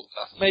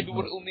maybe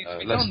what it will need to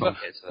be done. But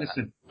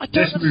listen, I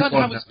don't understand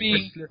how it's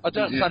being. I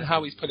don't understand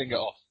how he's pulling it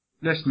off.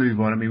 Let's move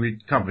on. I mean,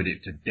 we've covered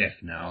it to death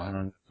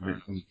now.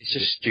 It's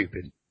just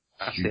stupid.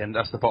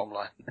 That's the bottom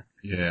line.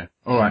 Yeah.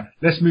 All right.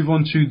 Let's move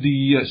on to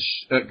the.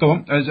 Go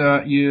on. As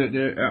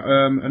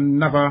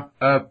another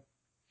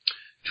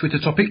Twitter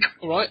topic.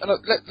 All right. And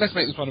let's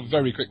make this one a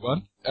very quick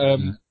one.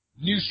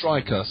 New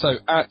striker. So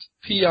at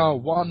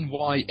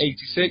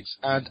PR1Y86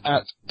 and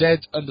at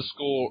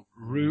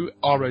dead_Ru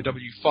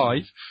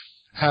ROW5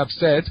 have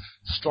said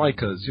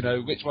strikers. You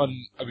know, which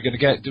one are we going to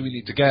get? Do we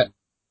need to get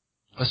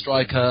a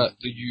striker?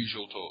 The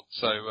usual talk.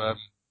 So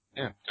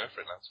yeah, go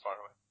for it. That's far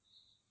away.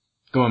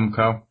 Go on,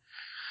 Carl.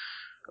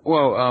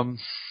 Well,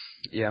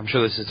 yeah, I'm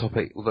sure this is a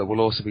topic that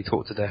will also be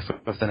talked to death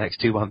for the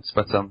next 2 months.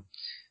 But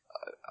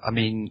I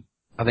mean,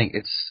 I think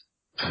it's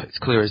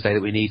clear as day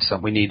that we need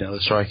another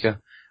striker.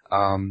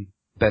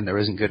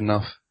 Bentner isn't good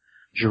enough.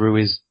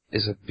 Giroud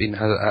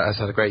has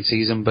had a great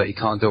season, but he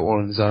can't do it all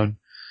on his own.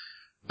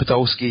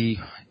 Podolski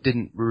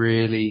didn't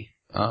really,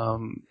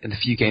 in the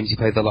few games he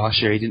played the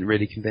last year, he didn't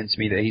really convince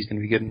me that he's going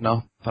to be good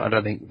enough. But I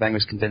don't think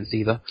Wenger's convinced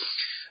either.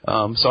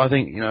 So I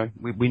think, you know,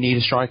 we need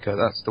a striker.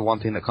 That's the one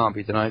thing that can't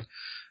be denied.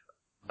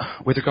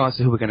 With regards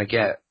to who we're going to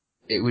get,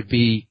 it would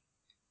be,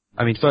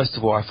 I mean, first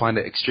of all, I find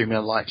it extremely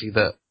unlikely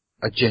that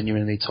a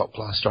genuinely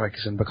top-class striker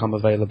can become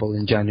available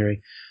in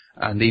January.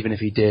 And even if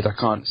he did, I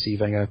can't see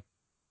Wenger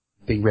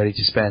being ready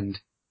to spend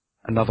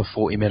another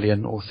 40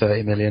 million or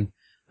 30 million,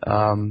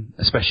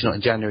 especially not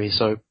in January.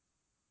 So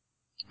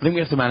I think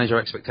we have to manage our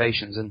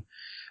expectations. And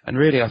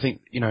really, I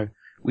think, you know,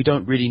 we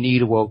don't really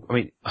need of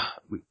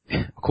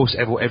course,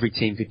 every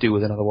team could do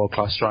with another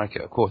world-class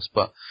striker, of course,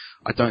 but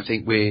I don't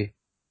think we're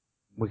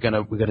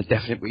gonna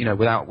definitely, you know,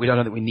 we don't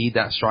think we need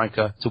that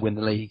striker to win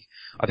the league.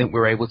 I think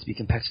we're able to be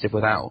competitive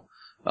without.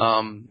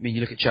 I mean,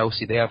 you look at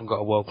Chelsea, they haven't got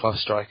a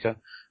world-class striker.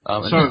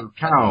 So,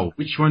 Cal,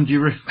 which one do you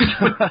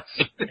recommend?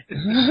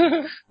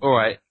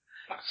 Alright.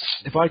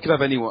 If I could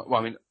have anyone, well,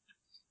 I mean,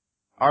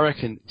 I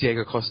reckon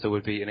Diego Costa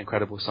would be an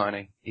incredible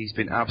signing. He's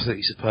been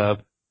absolutely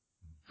superb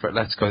for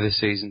Atletico this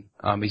season.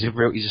 He's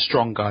a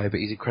strong guy,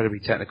 but he's incredibly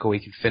technical. He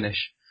can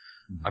finish.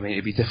 I mean,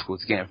 it'd be difficult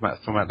to get him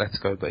from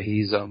Atletico, but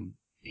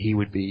he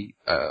would be,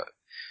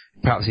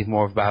 perhaps even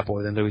more of a bad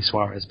boy than Luis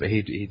Suarez, but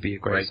he'd be a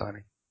great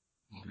signing.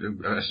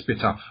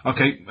 Spitter.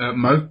 Okay,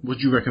 Mo, what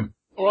do you reckon?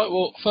 Alright,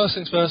 well, first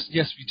things first,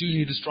 yes, we do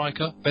need a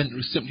striker. Bentner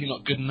is simply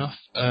not good enough.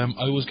 I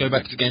always go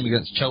back to the game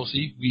against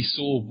Chelsea. We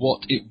saw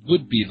what it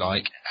would be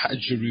like had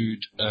Giroud,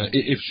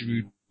 if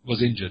Giroud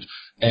was injured.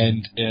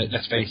 And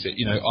let's face it,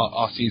 you know,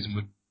 our season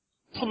would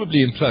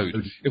probably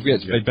implode if we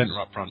had to play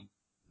Bentner up front.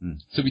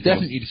 So we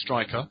definitely need a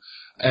striker.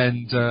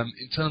 And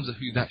in terms of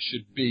who that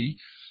should be,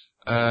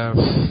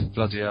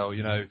 bloody hell,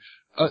 you know.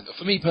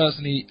 For me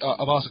personally,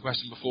 I've asked a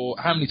question before.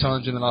 How many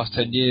times in the last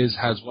 10 years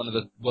has one of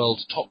the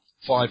world's top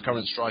 5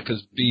 current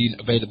strikers been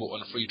available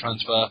on a free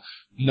transfer?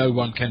 No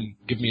one can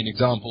give me an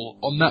example.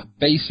 On that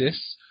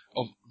basis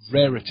of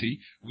rarity,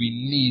 we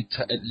need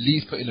to at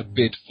least put in a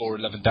bid for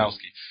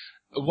Lewandowski.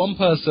 One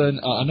person,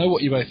 I know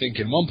what you were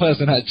thinking, one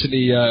person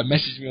actually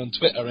messaged me on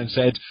Twitter and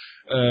said,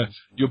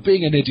 you're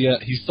being an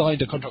idiot, he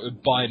signed a contract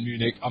with Bayern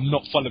Munich, I'm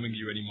not following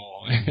you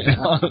anymore.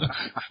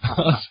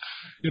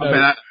 You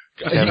know,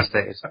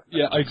 devastated.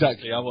 Yeah,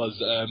 exactly, I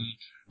was.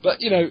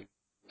 But, you know,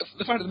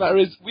 the fact of the matter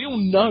is, we all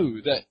know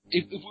that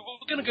if we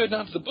were going to go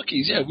down to the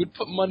bookies, yeah, we'd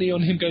put money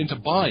on him going to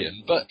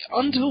Bayern. But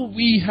until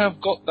we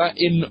have got that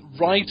in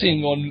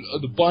writing on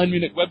the Bayern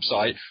Munich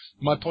website,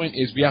 my point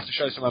is we have to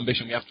show some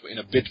ambition. We have to put in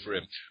a bid for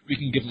him. We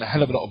can give him a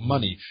hell of a lot of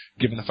money,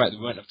 given the fact that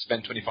we won't have to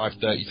spend 25,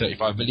 30,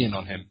 35 million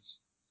on him.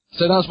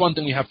 So that's one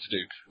thing we have to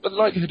do. But the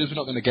likelihood is we're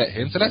not going to get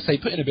him. So let's say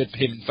put in a bid for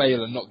him and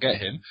fail and not get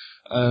him.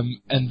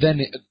 And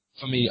then,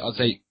 for me, I'd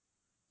say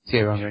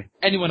Thierry Henry.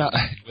 Anyone out,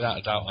 without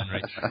a doubt,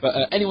 Henry.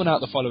 But anyone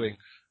out the following: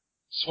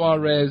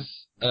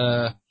 Suarez,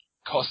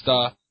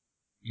 Costa,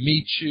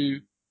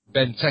 Michu,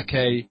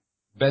 Benteke,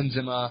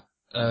 Benzema,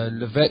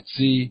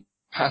 Lavezzi,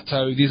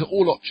 Pato. These are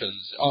all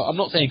options. I'm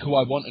not saying who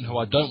I want and who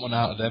I don't want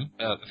out of them.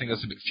 I think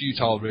that's a bit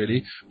futile,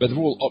 really. But they're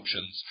all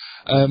options.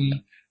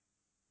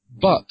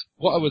 But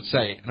what I would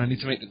say, and I need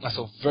to make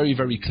myself very,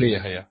 very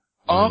clear here: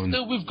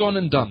 after we've gone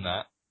and done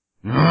that,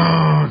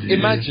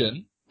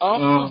 imagine.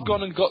 After we've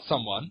gone and got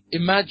someone,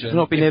 imagine... I've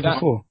not been there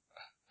before.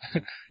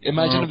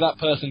 Imagine if that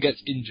person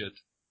gets injured.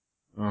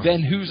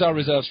 Then who's our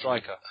reserve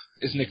striker?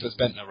 It's Nicholas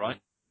Bentner,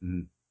 right?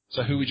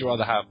 So who would you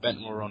rather have,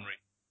 Bentner or Henry?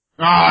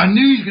 I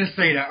knew he was going to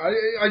say that.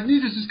 I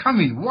knew this was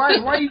coming. Why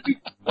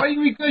are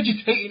you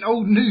regurgitating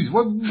old news?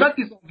 Well, we've had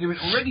this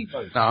argument already,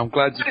 though. No, I'm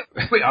glad you...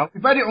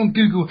 We've had it on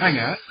Google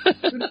Hangout.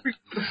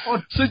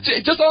 So,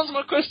 just answer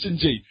my question,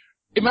 G.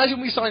 Imagine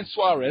we sign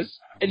Suarez,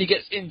 and he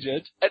gets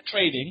injured at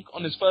training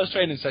on his first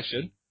training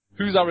session.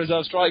 Who's our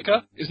reserve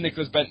striker? Is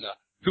Nicholas Bentner.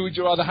 Who would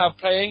you rather have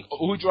playing, or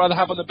who would you rather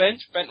have on the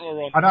bench, Bentner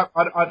or Henry?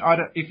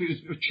 If it was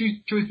a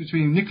choice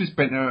between Nicholas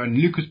Bentner and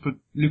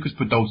Lucas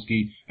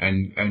Podolski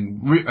and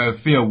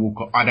Theo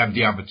Walcott, I'd have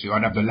the other two.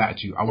 I'd have the latter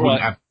two. I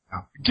wouldn't have.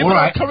 Given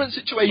our current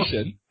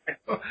situation,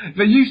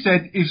 but you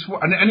said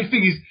and the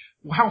thing is,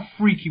 how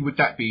freaky would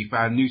that be if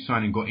our new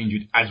signing got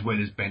injured as well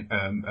as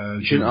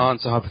You shouldn't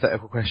answer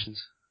hypothetical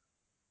questions.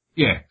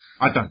 Yeah,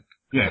 I don't.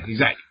 Yeah,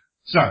 exactly.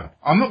 So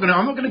I'm not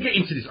gonna get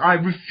into this. I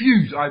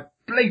refuse. I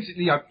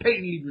I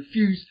patently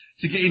refuse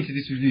to get into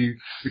this with you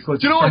because...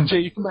 Do you know what,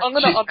 G? I'm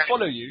going to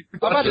unfollow you.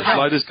 I've had it now.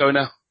 Sliders go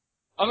now.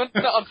 I'm going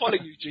to unfollow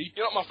you, G.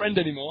 You're not my friend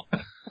anymore.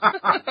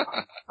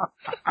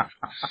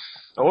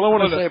 All I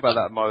want to say about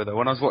that, Mo, though,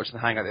 when I was watching the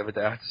Hangout the other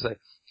day, I have to say,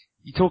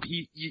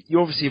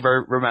 you're obviously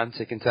very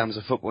romantic in terms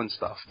of football and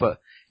stuff,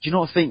 but do you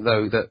not think,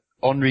 though, that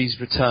Henry's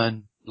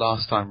return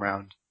last time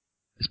round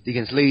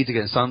against Leeds,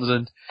 against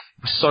Sunderland,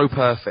 was so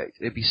perfect?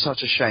 It'd be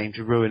such a shame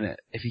to ruin it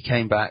if he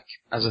came back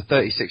as a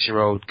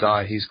 36-year-old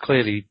guy who's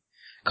clearly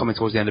coming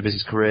towards the end of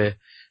his career,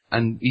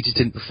 and he just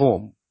didn't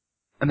perform.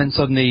 And then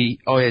suddenly,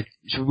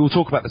 we'll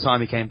talk about the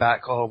time he came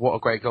back. Oh, what a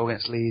great goal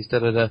against Leeds,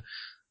 da-da-da.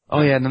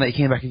 Oh yeah, and then he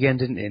came back again,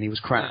 didn't he? And he was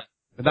crap.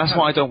 But that's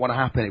what I don't want to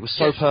happen. It was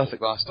so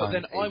perfect last time. But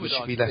then I would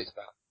argue that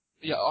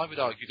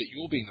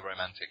you're being the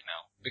romantic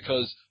now,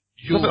 because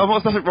there's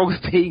nothing wrong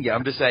with being it.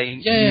 I'm just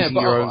saying, using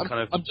your own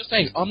kind of... I'm just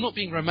saying, I'm not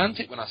being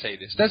romantic when I say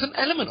this. There's an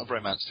element of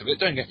romance to it,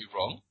 don't get me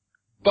wrong.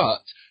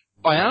 But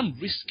I am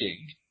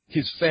risking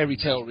his fairy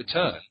tale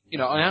return.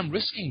 I am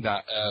risking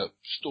that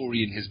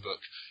story in his book.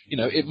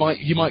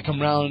 He might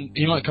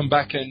come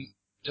back and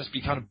just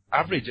be kind of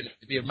average and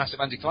it'd be a massive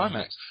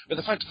anticlimax. But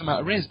the fact of the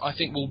matter is, I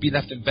think we'll be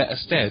left in better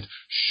stead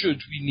should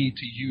we need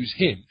to use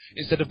him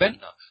instead of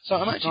Bentner. So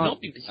I'm actually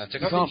not being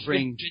romantic. I think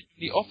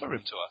genuinely offer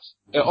him to us.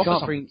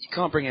 You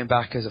can't bring him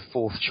back as a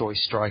fourth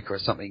choice striker or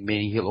something,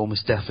 meaning he'll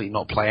almost definitely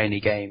not play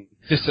any game.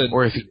 Listen,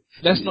 or if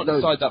let's not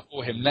decide that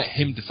for him. Let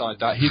him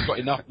decide that. He's got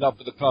enough love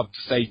for the club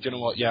to say, do you know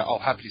what? Yeah, I'll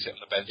happily sit on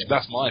the bench.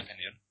 That's my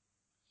opinion.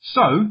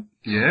 So,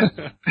 yeah,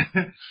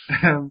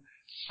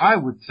 I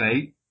would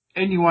say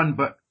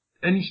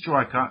any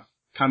striker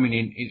coming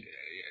in,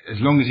 as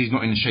long as he's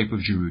not in the shape of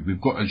Giroud.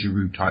 We've got a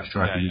Giroud type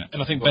striker. Yeah.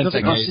 And I think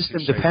our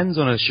system depends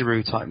on a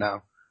Giroud type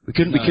now. We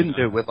couldn't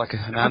do it with like a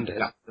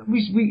Hernandez.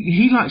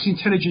 He likes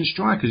intelligent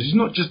strikers. It's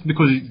not just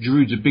because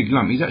Giroud's a big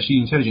lump. He's actually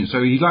intelligent,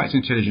 so he likes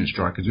intelligent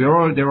strikers. There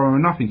are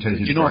enough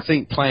intelligent. Do you not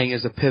think playing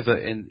as a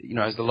pivot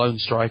as the lone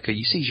striker,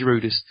 you see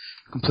Giroud as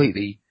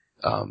completely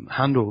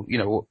handle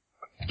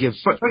give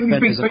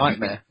defenders a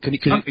nightmare.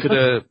 Could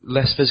a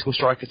less physical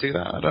striker do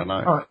that? I don't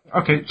know. All right.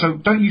 Okay, so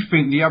don't you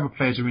think the other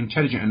players are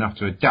intelligent enough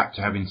to adapt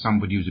to having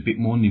somebody who's a bit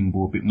more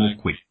nimble, a bit more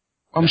quick?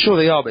 I'm sure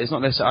they are, but it's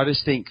not necessarily. I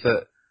just think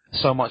that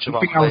so much of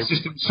our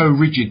system's so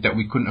rigid that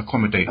we couldn't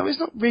accommodate. No, it's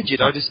not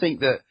rigid. I just think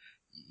that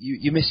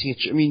you're missing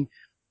I mean,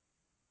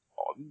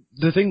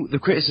 the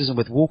criticism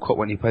with Walcott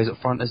when he plays up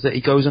front is that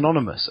he goes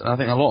anonymous, and I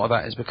think a lot of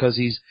that is because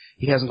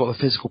he hasn't got the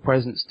physical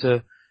presence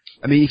to.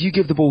 I mean, if you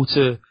give the ball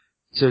to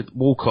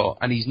Walcott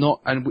and he's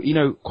not, and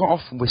quite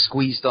often we're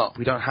squeezed up.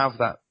 We don't have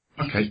that.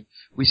 Okay.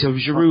 So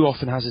Giroud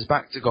often has his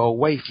back to goal,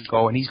 away from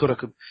goal, and he's got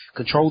to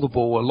control the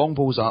ball. A long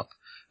ball's up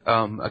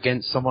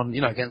against someone,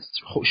 against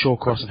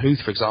Shawcross and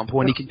Huth, for example,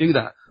 and he can do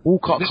that.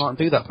 Walcott can't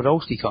do that.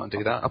 Podolski can't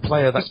do that. A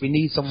player we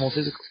need someone more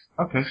physical.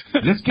 Okay.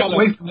 Let's get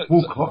away from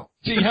Walcott.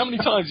 Gee, how many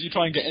times do you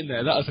try and get in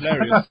there? That was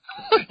hilarious.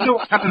 You know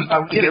what happens?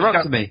 Get it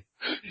up to me.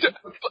 You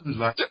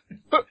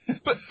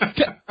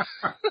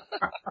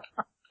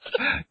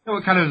know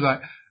what Callum's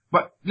like?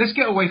 But let's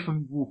get away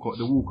from Walcott,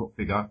 the Walcott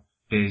figure.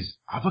 There's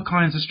other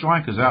kinds of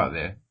strikers out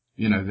there,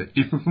 that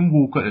differ from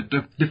Walcott,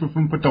 that differ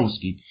from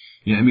Podolski,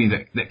 you know what I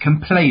mean, that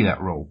can play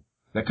that role,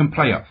 that can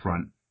play up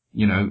front,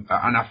 and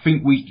I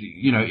think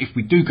if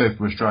we do go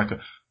for a striker,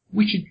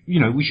 we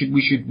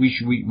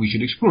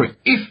should explore it.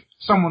 If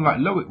someone like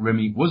Loic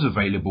Remy was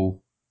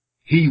available,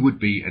 he would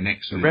be an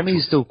excellent.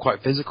 Remy's still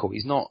quite physical.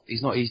 He's not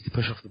easy to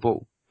push off the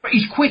ball. But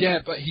he's quick. Yeah,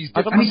 but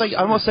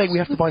I'm not saying we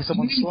have to buy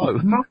someone slow.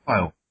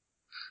 Mobile.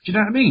 Do you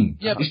know what I mean?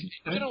 Yeah, but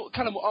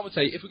Callum, what I would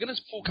say, if we're going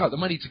to fork out the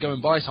money to go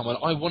and buy someone,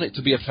 I want it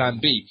to be a plan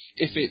B.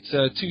 If it's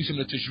too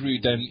similar to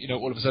Giroud, then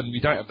all of a sudden we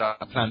don't have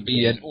that plan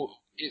B, and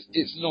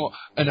it's not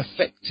an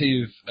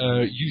effective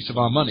use of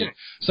our money.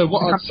 So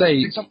what I'd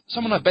say,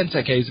 someone like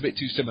Benteke is a bit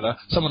too similar.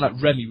 Someone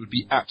like Remy would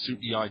be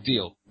absolutely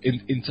ideal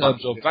in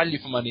terms of value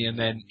for money, and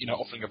then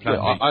offering a plan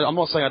B. I'm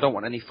not saying I don't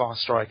want any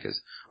fast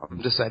strikers.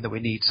 I'm just saying that we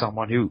need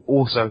someone who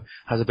also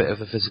has a bit of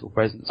a physical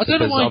presence. I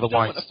don't know why you don't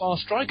want a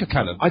fast striker,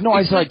 Callum. I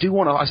said I do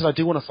want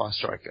a fast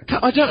striker.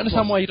 I don't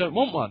understand why you don't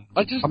want one.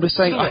 I just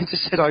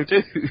said I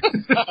do.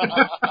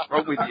 What's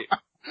wrong with you?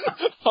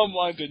 I'm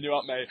winding you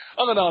up, mate.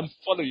 I'm going to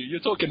unfollow you. You're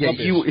talking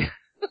rubbish.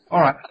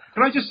 All right.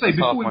 Can I just say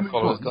before we move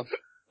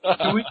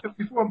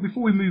on?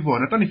 Before we move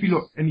on, I don't know if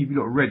any of you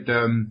lot read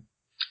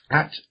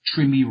at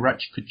Trimmy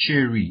Ratch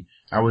Kacheri,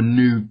 our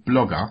new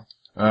blogger,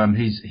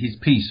 his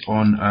piece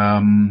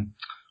on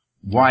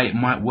why it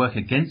might work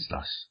against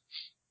us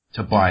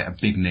to buy a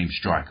big name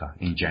striker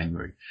in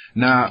January.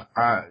 Now,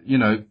 I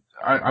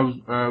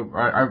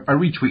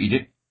retweeted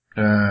it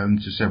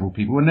to several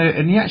people,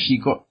 and he actually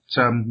got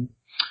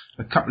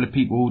a couple of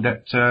people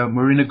that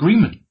were in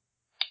agreement.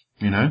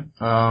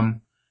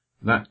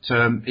 That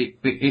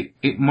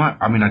it might.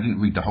 I mean, I didn't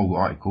read the whole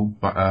article,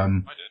 but I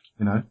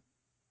did.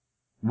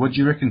 What do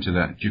you reckon to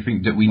that? Do you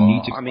think that we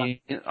need to? I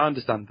mean, I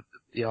understand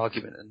the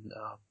argument, and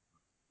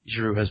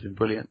Giroud has been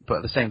brilliant, but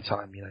at the same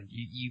time,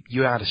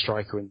 you add a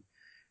striker in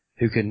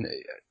who can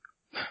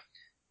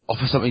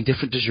offer something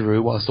different to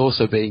Giroud whilst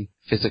also being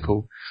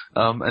physical.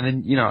 And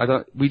then,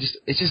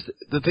 it's just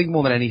the thing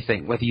more than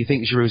anything, whether you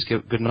think Giroud's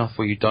good enough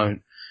or you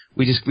don't,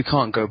 we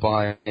can't go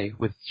by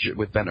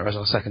with Benter as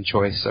our second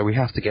choice, so we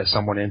have to get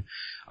someone in.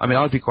 I mean,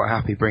 I'd be quite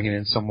happy bringing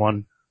in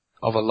someone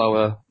of a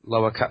lower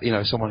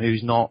someone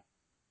who's not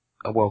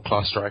a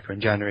world-class striker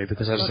in January,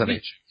 because as I said,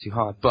 it's too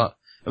hard. But,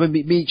 I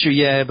mean, Michu,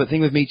 yeah, but the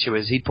thing with Michu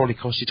is he'd probably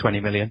cost you 20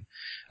 million.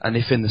 And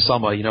if in the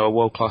summer, a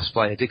world-class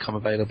player did come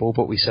available,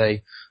 but we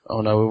say, oh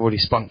no, we've already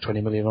spunked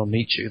 20 million on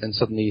Michu, then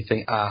suddenly you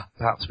think,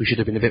 perhaps we should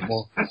have been a bit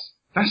more.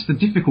 That's the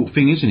difficult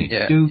thing, isn't it?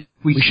 Yeah.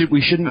 We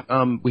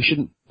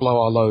shouldn't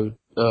blow our load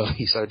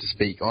early, so to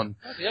speak, and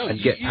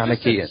get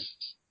panicky. You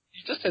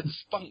just said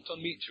spunked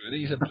on Michu, and then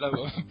you said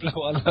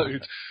blow our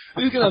load.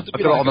 Who's going to have to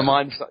be I got it on the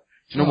mind. Do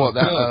you know what?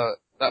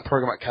 That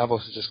program at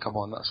Cavos has just come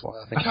on. That's why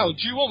I think. Cal,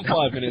 do you want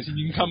 5 minutes and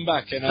you can come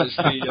back and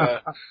actually?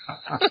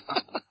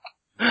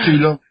 Too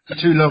long.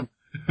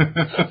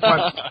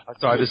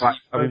 Sorry,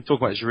 I've been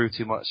talking about Giroud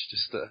too much.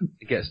 Just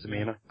it gets to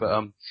me,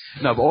 But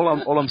no. But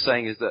all I'm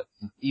saying is that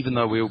even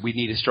though we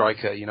need a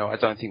striker, I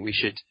don't think we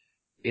should,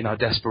 in our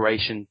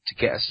desperation to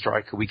get a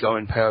striker, we go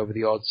and pay over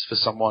the odds for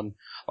someone.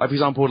 Like, for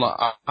example,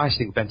 I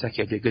think Benteke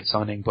would be a good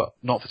signing, but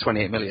not for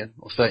 28 million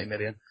or 30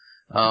 million.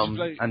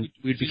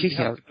 We'd be kicking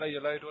out. To play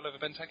your load all over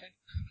Benteke?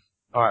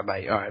 All right,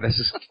 mate. All right, let's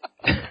just.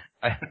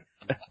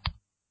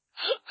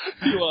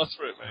 You asked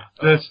for it, mate.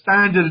 The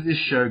standard of this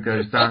show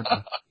goes down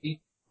to the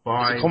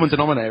common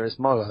denominator is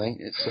Mo, I think.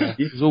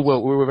 It's all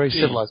we were a very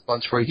civilised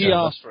bunch for each other. He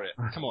asked for it.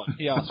 Come on,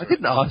 he asked for it. I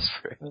didn't ask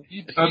for it.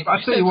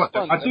 I tell you what,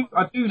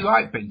 I do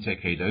like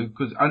Benteke though,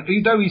 because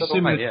although he's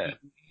similar,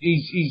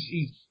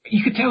 he's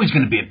you could tell he's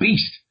going to be a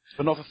beast.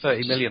 But not for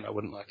 30 million, I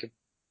wouldn't like him.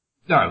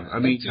 No, I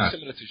mean, too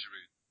similar to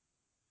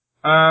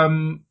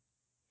Giroud.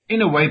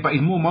 In a way, but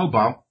he's more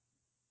mobile.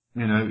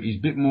 He's a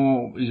bit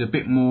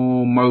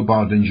more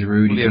mobile than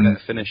Giroud. Probably a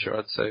better finisher,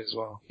 I'd say, as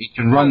well. He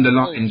can run the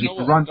lines, he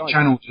can run the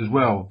channels as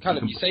well.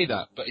 Callum, you say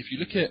that, but if you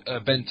look at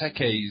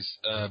Benteke's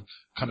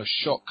kind of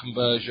shot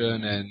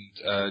conversion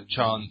and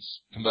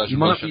chance conversion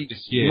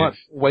this year, he might be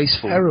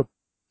wasteful. Terrible.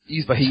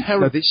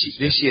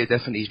 This year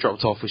definitely he's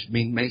dropped off, which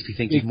makes me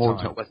think he's more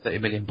not worth 30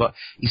 million. But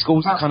he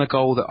scores the kind of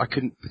goal that I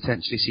couldn't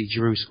potentially see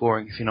Giroud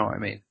scoring, if you know what I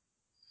mean.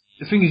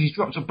 The thing is, he's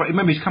dropped off, but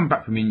remember, he's come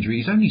back from injury.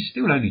 He's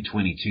still only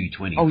 22,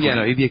 23. Oh yeah,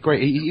 no, he'll be a great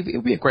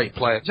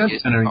player. He's only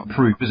going to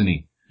improve, isn't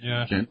he?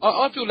 Yeah.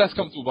 I feel less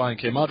comfortable buying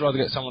him. I'd rather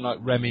get someone like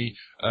Remy,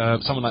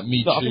 someone like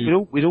Michu. I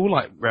think we'd all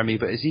like Remy,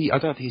 but I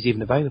don't think he's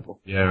even available.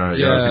 Yeah.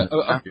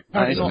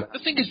 The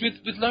thing is,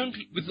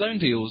 with loan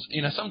deals,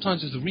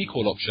 sometimes there's a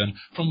recall option.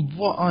 From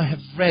what I have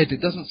read,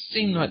 it doesn't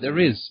seem like there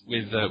is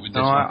with this one.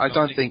 I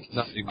don't think.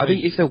 I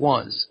think if there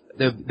was,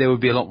 there would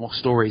be a lot more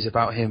stories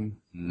about him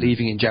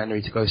leaving in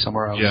January to go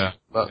somewhere else. Yeah.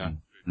 But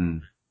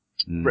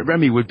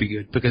Remy would be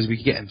good because we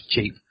could get him for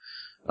cheap.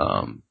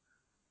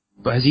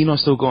 But has he not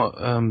still got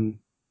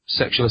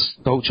sexual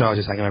assault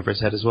charges hanging over his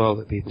head as well?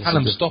 That people.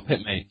 Callum, stop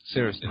it, mate.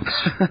 Seriously.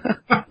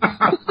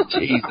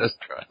 Jesus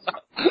Christ.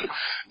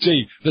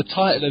 Gee, the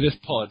title of this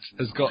pod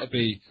has got to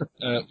be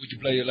 "Would you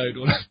blow your load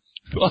on?" I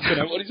don't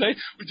know what do you say.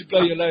 Would you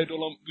blow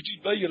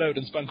your load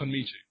and spunk on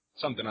Michu?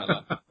 Something like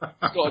that.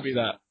 It's got to be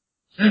that.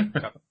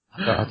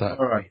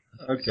 All right.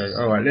 Okay.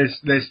 All right. Let's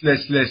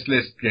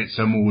get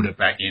some order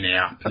back in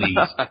here, please. You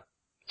know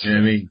what I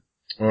mean?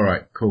 All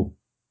right. Cool.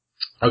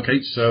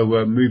 Okay. So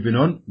moving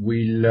on.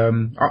 We'll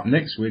up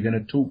next. We're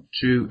going to talk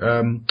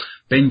to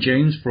Ben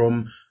James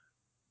from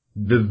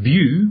The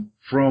View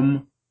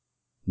from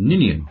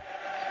Ninian.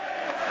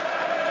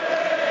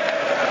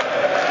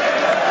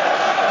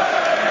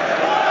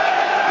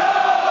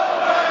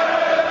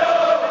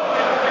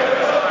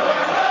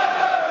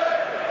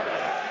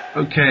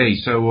 Okay,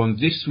 so on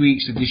this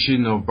week's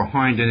edition of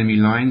Behind Enemy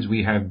Lines,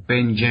 we have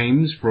Ben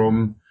James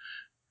from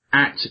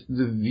at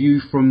The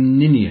View from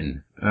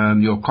Ninian.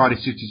 You're a Cardiff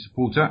City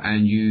supporter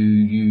and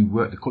you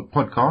work the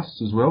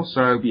podcasts as well.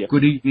 So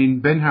Good evening,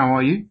 Ben. How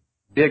are you?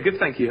 Yeah, good,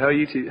 thank you. How are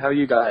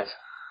you guys?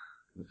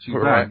 Not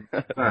too bad.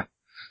 Good,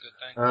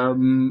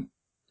 thanks.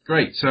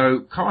 Great.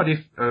 So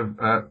Cardiff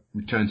have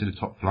returned to the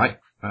top flight.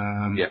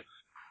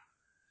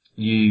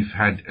 You've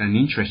had an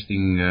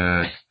interesting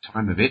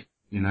time of it,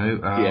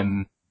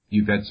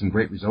 You've had some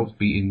great results,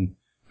 beating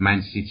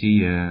Man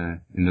City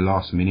in the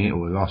last minute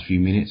or the last few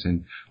minutes,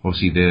 and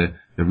obviously the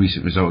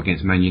recent result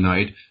against Man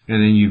United.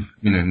 And then you've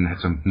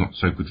had some not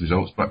so good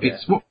results. But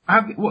it's what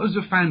has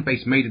the fan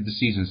base made of the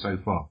season so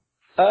far?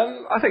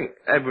 I think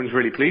everyone's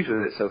really pleased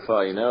with it so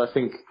far. I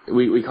think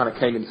we kind of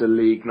came into the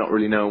league not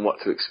really knowing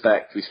what to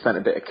expect. We spent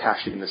a bit of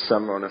cash in the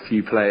summer on a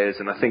few players,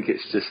 and I think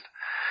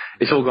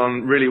it's all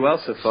gone really well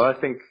so far.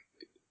 I think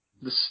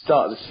the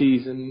start of the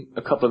season,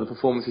 a couple of the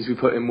performances we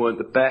put in weren't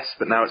the best,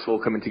 but now it's all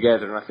coming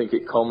together, and I think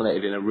it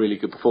culminated in a really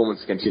good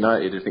performance against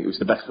United. I think it was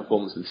the best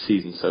performance of the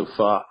season so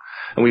far,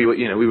 and we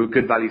were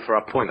good value for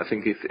our point. I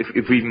think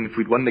if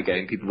we'd won the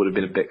game, people would have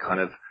been a bit kind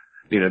of,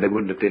 they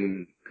wouldn't have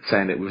been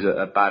saying it was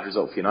a bad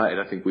result for United.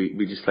 I think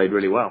we just played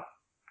really well.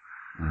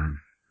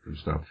 Good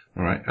stuff.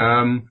 All right.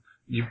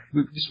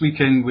 This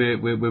weekend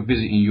we're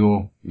visiting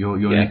your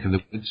neck of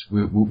the woods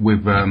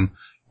with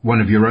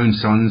one of your own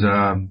sons,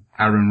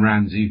 Aaron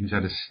Ramsey, who's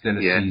had a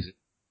stellar season.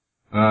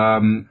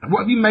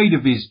 What have you made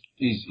of his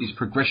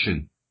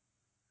progression?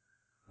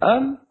 We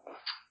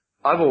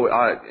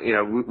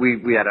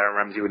had Aaron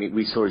Ramsey when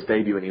we saw his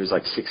debut when he was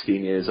like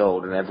 16 years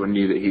old, and everyone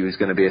knew that he was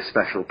going to be a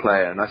special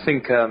player. And I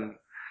think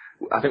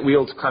we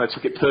all kind of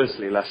took it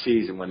personally last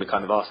season when the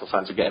kind of Arsenal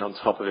fans were getting on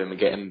top of him and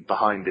getting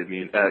behind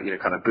him,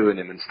 kind of booing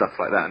him and stuff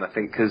like that. And I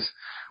think because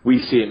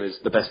we see him as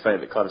the best player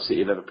that Cardiff City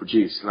have ever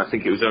produced, and I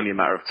think it was only a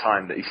matter of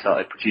time that he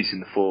started producing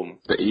the form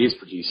that he is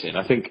producing.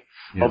 I think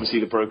obviously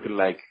the broken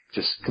leg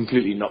just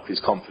completely knocked his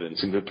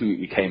confidence and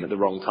completely came at the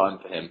wrong time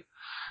for him.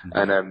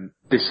 And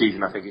this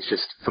season, I think it's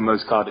just, for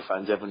most Cardiff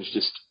fans, everyone's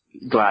just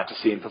glad to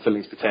see him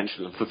fulfilling his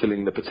potential and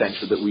fulfilling the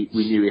potential that we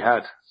knew he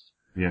had.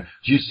 Yeah.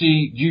 Do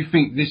you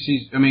think this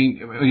is, I mean,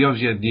 he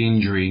obviously had the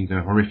injury,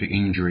 the horrific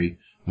injury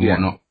and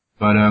whatnot,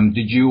 but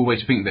did you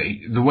always think that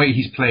the way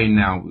he's playing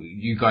now,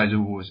 you guys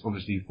have always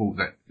obviously thought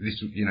that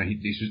this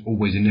was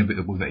always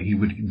inevitable that he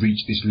would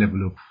reach this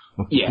level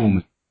of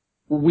performance?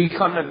 We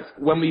kind of,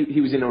 when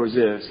he was in our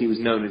reserves, he was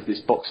known as this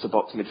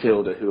box-to-box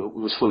midfielder who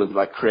was full of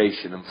like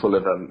creation and full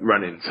of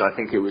running. So I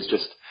think it was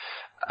just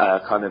I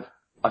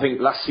think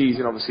last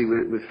season, obviously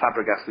with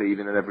Fabregas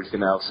leaving and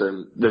everything else,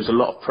 there's a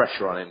lot of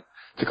pressure on him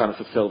to kind of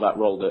fulfil that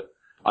role that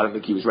I don't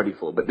think he was ready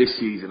for. But this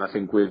season, I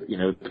think with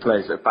the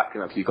players that are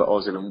backing up, you've got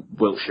Ozil and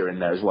Wilshere in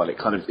there as well.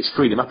 It's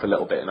freed him up a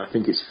little bit, and I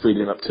think it's freed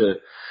him up to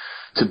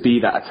be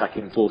that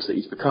attacking force that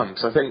he's become.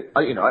 So I think,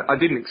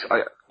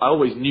 I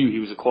always knew he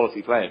was a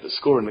quality player, but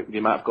scoring the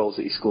amount of goals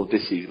that he scored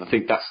this season, I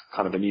think that's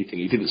kind of a new thing.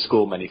 He didn't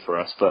score many for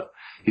us, but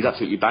he's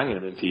absolutely banging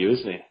them in for you,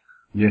 isn't he?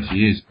 Yes,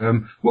 he is.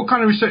 What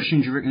kind of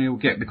reception do you reckon he'll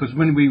get? Because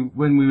when we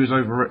was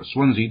over at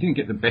Swansea, he didn't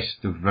get the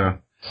best of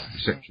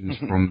receptions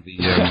from the...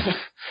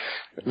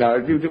 No,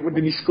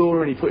 did he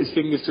score and he put his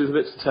fingers to his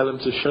lips to tell him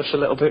to shush a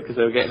little bit because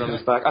they were getting on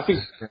his back? I think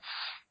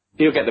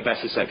he'll get the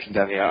best reception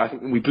down here. I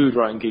think we booed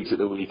Ryan Giggs at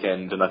the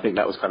weekend, and I think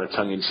that was kind of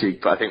tongue-in-cheek,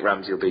 but I think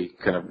Ramsey will be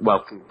kind of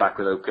welcomed back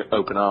with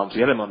open arms.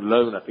 We had him on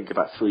loan, I think,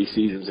 about 3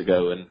 seasons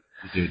ago, and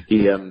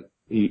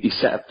he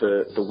set up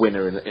the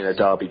winner in a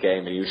derby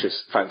game, and he was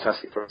just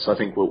fantastic for us. So I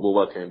think we'll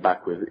welcome him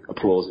back with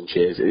applause and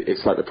cheers.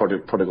 It's like the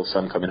prodigal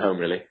son coming home,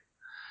 really.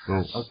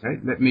 Cool.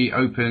 Okay, let me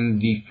open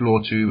the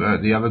floor to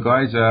the other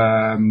guys.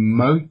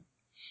 Mo?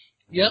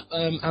 Yep,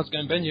 how's it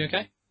going, Ben? You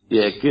okay?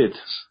 Yeah, good.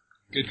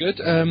 Good.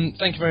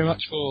 Thank you very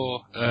much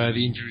for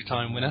the injury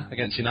time winner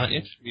against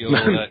United. We all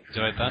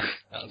enjoyed that.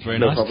 That was very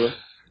nice. No problem.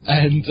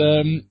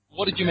 And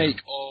what did you make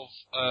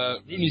of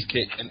Rooney's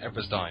kick and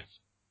Evra's dive?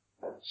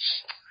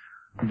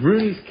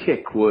 Rooney's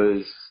kick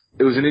was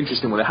an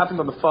interesting one. It happened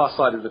on the far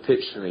side of the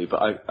pitch for me,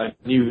 but I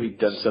knew he'd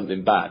done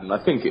something bad, and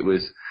I think it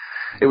was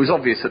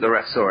obvious that the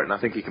ref saw it, and I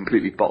think he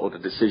completely bottled the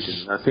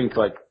decision. I think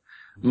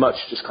Much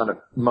just kind of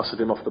muscled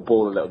him off the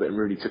ball a little bit, and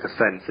Rooney took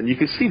offence, and you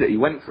could see that he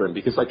went for him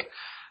because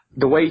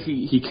the way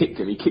he kicked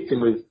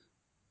him with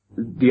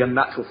the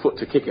unnatural foot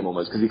to kick him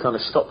almost, because he kind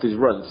of stopped his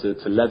run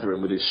to leather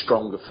him with his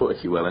stronger foot,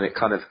 if you will, and it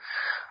kind of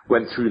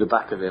went through the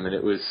back of him, and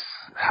it was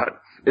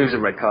a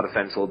red card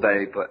offence all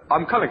day. But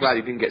I'm kind of glad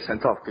he didn't get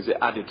sent off because it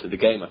added to the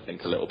game, I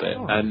think, a little bit.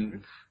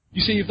 And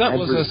you see, if that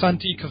was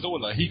Santi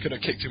Cazorla, he could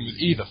have kicked him with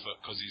either foot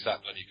because he's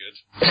that bloody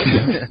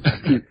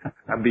good.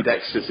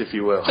 Ambidextrous, if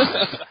you will.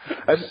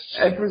 And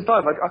Evra's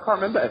dive, I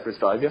can't remember Evra's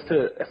dive. You have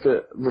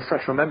to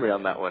refresh my memory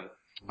on that one.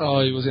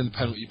 Oh, he was in the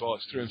penalty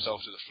box, threw himself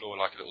to the floor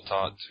like a little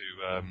tart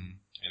to,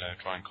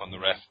 try and con the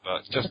ref.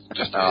 But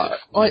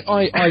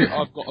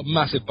I've got a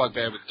massive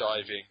bugbear with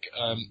diving.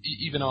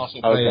 Even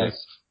Arsenal players,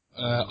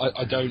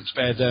 I don't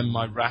spare them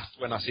my wrath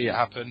when I see it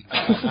happen.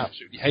 I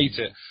absolutely hate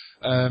it.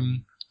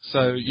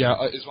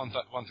 It's one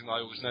thing I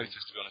always notice,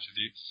 to be honest with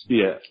you.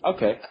 Yeah.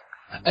 Okay.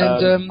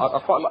 And I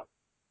quite like.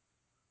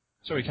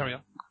 Sorry, carry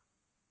on.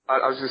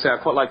 I was going to say I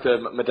quite liked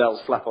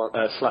Medell's slap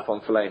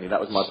on Fellaini. That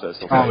was my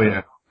personal favourite. Oh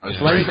yeah.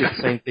 Fellaini did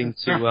the same thing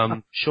to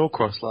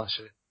Shawcross last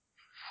year,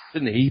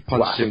 didn't he? He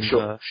punched him.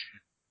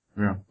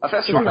 Yeah.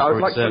 That's the thing. I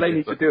would like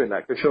Fellaini for doing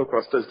that because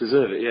Shawcross does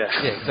deserve it. Yeah.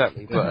 Yeah,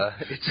 exactly. But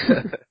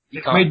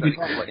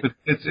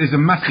it's a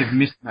massive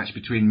mismatch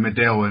between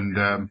Medell and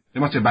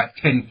there must be about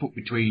 10 foot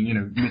between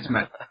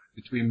mismatch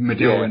between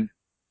Medell and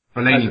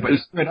Fellaini, but he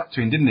squared up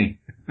to him, didn't he?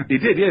 He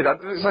did, yeah.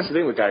 That's the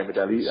thing with Gary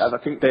Medell. I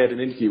think they had an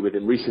interview with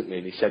him recently,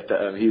 and he said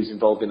that he was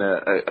involved in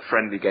a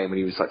friendly game when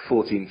he was like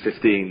 14,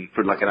 15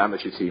 for like an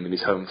amateur team in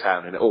his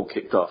hometown, and it all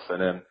kicked off.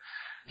 And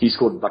he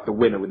scored like the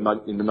winner in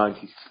the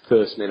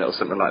 91st minute or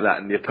something like that,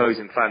 and the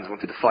opposing fans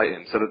wanted to fight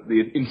him. So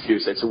the interviewer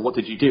said, "So what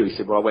did you do?" He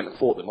said, "Well, I went and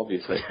fought them,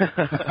 obviously." In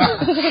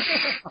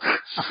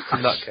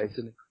that case,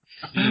 isn't it?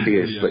 He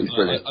is, but he's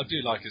brilliant. I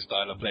do like his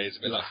style of play. It's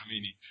a bit like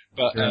Flamini.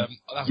 But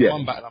that's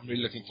one battle I'm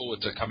really looking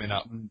forward to coming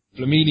up.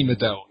 Flamini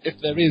Medell. If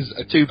there is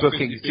two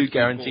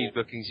guaranteed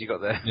bookings you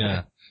got there.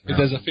 Yeah. If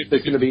there's a 50-50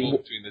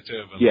 between the two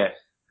of them. Yeah.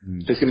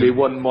 There's going to be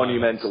one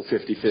monumental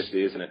 50-50,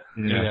 isn't it?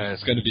 Yeah,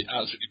 it's going to be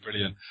absolutely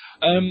brilliant.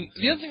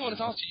 The other thing I wanted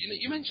to ask you,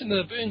 you mentioned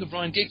the booing of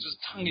Ryan Giggs was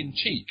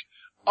tongue-in-cheek.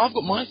 I've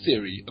got my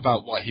theory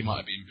about why he might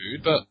have been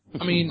booed, but,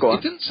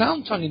 it didn't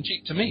sound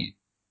tongue-in-cheek to me.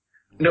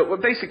 No, well,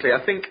 basically, I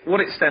think what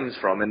it stems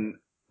from, and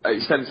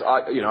it stems.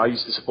 I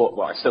used to support.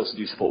 Well, I still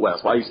do support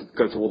Wales, but I used to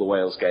go to all the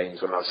Wales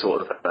games when I was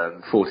sort of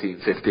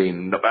 14,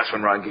 15. That's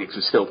when Ryan Giggs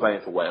was still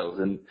playing for Wales,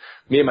 and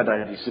me and my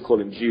dad used to call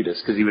him Judas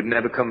because he would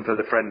never come for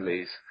the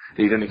friendlies.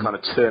 He'd only kind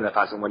of turn up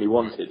as and when he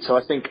wanted. So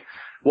I think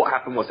what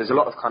happened was there's a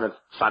lot of kind of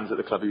fans at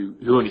the club who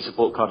only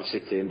support Cardiff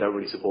City and don't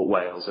really support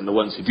Wales, and the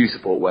ones who do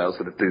support Wales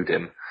would have booed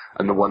him,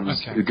 and the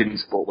ones who didn't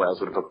support Wales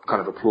would have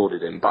kind of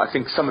applauded him. But I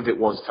think some of it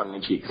was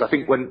tongue-in-cheek, because I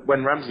think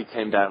when Ramsey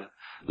came down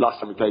last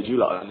time we played you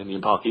lot in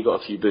Indian Park, he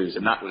got a few boos,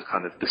 and that was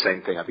kind of the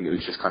same thing. I think it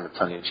was just kind of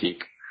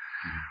tongue-in-cheek.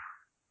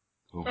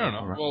 Fair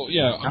enough. Right. Well,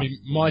 yeah, I mean,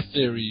 my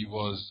theory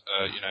was,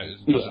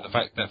 because of the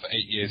fact that for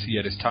 8 years he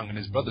had his tongue in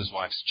his brother's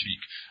wife's cheek.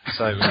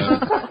 So,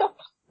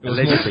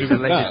 allegedly.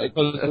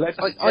 Well,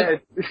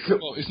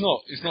 it's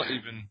not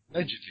even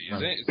allegedly,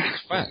 is it?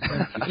 It's fact.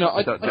 I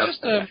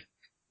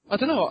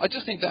don't know. I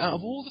just think that out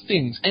of all the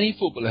things any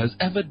footballer has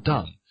ever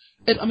done,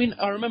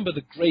 I remember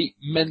the great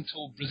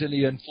mental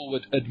Brazilian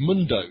forward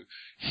Edmundo.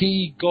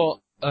 He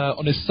got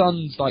on his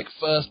son's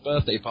first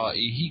birthday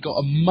party, he got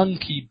a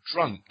monkey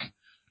drunk.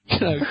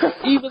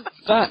 Even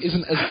that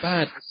isn't as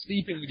bad as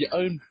sleeping with your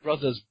own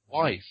brother's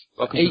wife.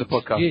 Welcome to the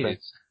podcast,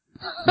 years.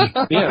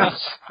 Yeah.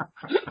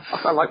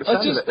 I like the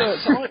sound of it.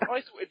 So I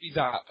thought it'd be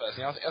that,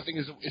 personally. I think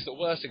it's the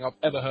worst thing I've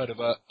ever heard of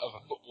a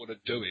footballer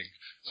doing.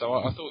 So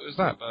I thought it was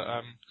that,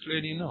 but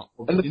clearly not.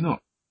 Obviously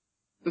not.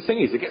 The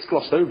thing is, it gets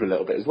glossed over a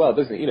little bit as well,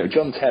 doesn't it?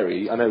 John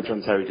Terry, I know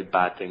John Terry did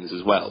bad things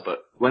as well, but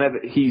whenever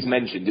he's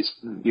mentioned, it's,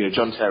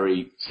 John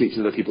Terry sleeps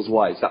with other people's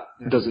wives, that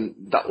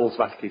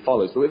automatically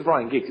follows. But with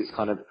Ryan Giggs, it's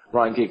kind of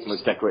Ryan Giggs,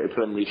 most decorated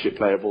Premiership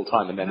player of all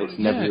time, and then it's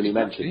never really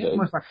mentioned. It's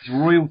almost like he's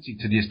royalty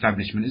to the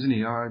establishment, isn't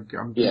he?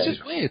 It's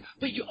just weird.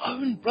 But your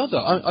own brother,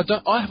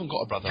 I haven't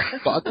got a brother,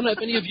 but I don't know if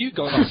any of you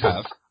guys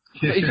have.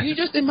 But if you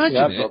just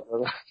imagine it.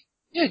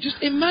 Yeah,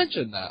 just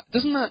imagine that.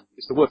 Doesn't that...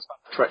 It's the worst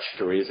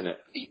treachery, isn't it?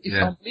 It's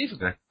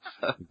unbelievable.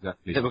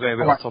 Exactly. Never going a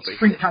bit off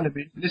topic.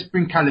 Let's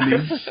bring Callum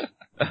in.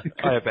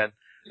 Hiya, Ben.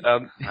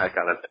 Hi,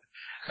 Callum.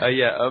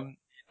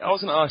 I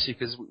was going to ask you,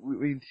 because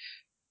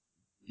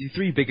the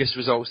three biggest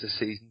results this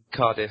season,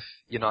 Cardiff,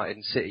 United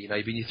and City,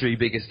 you've been your three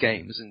biggest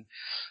games, and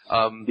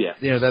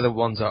they're the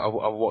ones I've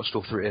watched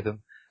all three of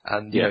them,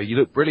 and you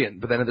look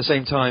brilliant, but then at the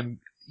same time,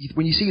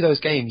 when you see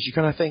those games, you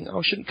kind of think,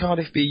 shouldn't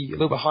Cardiff be a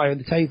little bit higher in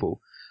the table?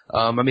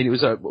 I think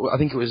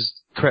it was,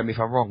 correct me if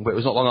I'm wrong, but it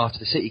was not long after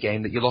the City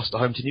game that you lost at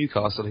home to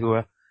Newcastle,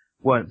 who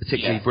weren't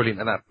particularly brilliant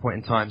at that point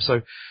in time.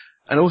 So,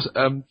 and also,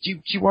 do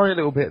you worry a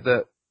little bit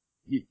that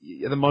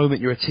at the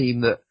moment you're a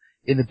team that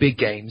in the big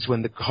games,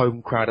 when the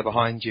home crowd are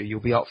behind you,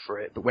 you'll be up for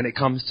it, but when it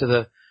comes to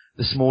the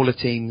smaller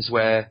teams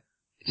where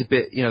it's a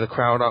bit, the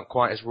crowd aren't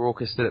quite as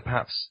raucous, that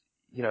perhaps,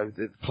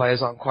 the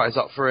players aren't quite as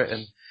up for it,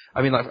 and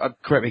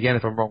correct me again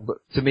if I'm wrong, but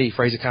to me,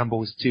 Fraser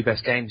Campbell's two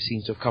best games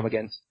seems to have come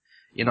against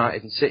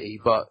United and City,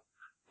 but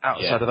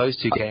outside of those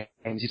two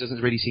games, he doesn't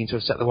really seem to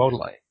have set the world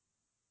alight.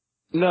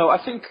 No,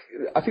 I think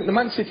the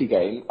Man City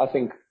game,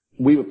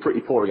 we were pretty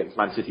poor against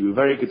Man City. We were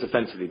very good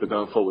defensively, but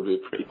going forward we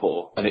were pretty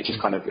poor, and it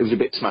was a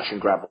bit smash and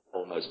grab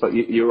almost. But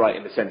you're right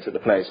in the sense that the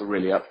players were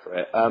really up for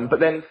it. But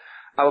then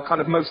our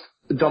kind of most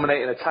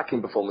dominating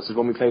attacking performances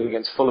when we played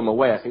against Fulham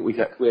away, I think we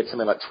had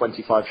something like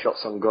 25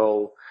 shots on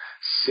goal,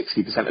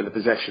 60% of the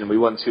possession, and we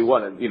won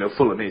 2-1. And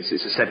Fulham it's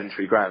a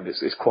sedentary ground,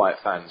 it's quiet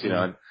fans,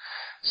 and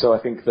so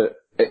I think that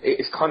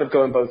it's kind of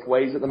going both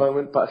ways at the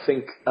moment, but I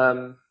think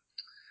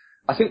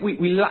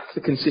we lack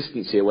the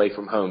consistency away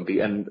from home.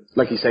 And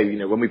like you say,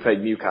 when we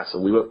played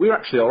Newcastle, we were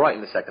actually all right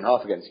in the second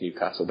half against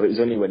Newcastle, but it was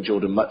only when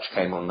Jordan Much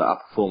came on that our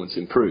performance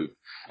improved.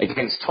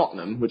 Against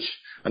Tottenham, which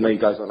I know you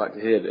guys won't like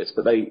to hear this,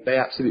 but they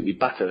absolutely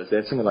battered us. They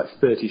had something like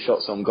 30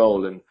 shots on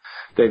goal, and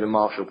David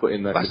Marshall put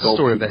in the goal. That's the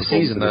story of their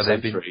season, though.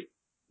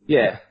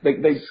 Yeah,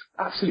 they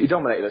absolutely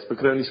dominated us, but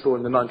could only score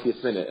in the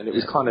 90th minute, and it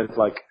was kind of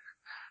like.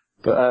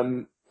 But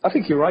I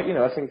think you're right.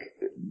 I think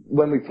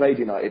when we played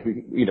United,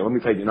 when we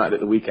played United at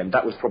the weekend,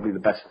 that was probably the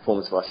best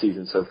performance of our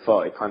season so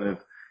far. It kind of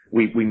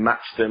we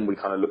matched them. We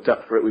kind of looked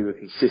up for it. We were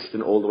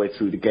consistent all the way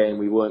through the game.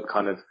 We weren't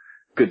kind of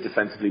good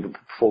defensively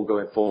before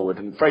going forward.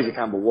 And Fraser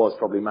Campbell was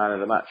probably man of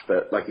the match,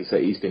 but like you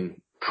say, he's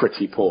been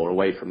pretty poor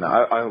away from that.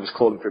 I was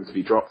calling for him to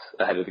be dropped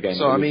ahead of the game.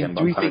 So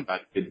do we think,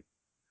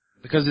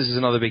 because this is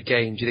another big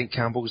game, do you think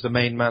Campbell's the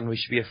main man we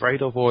should be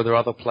afraid of, or are there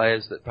other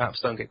players that perhaps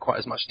don't get quite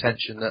as much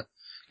attention that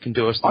can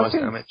do us the most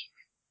damage?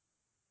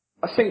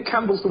 I think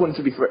Campbell's the one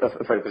to be afraid of,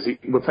 because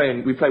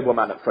we play one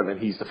man up front and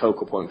he's the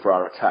focal point for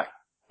our attack.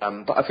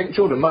 But I think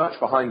Jordan March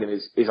behind him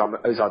is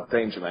our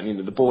danger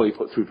man. The ball he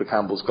put through for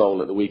Campbell's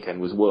goal at the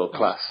weekend was world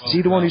class. Is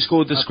he the one who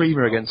scored the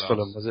screamer against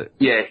Fulham, was it?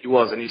 Yeah, he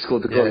was, and he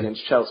scored the goal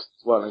against Chelsea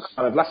as well. And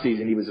kind of last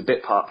season he was a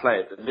bit part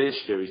player, but this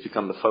year he's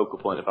become the focal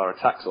point of our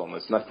attacks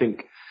almost. And I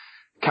think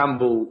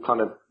Campbell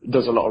kind of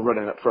does a lot of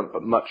running up front,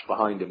 but Much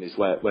behind him is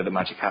where the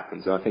magic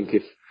happens. And I think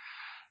if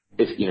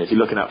you're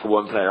looking out for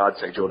one player, I'd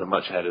say Jordan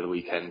Much ahead of the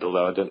weekend,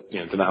 although I don't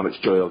know how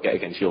much joy he'll get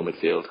against your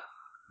midfield.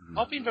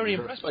 I've been very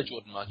impressed by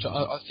Jordan Much.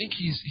 I think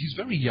he's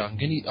very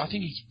young, and I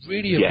think he's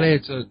really a player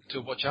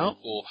to watch out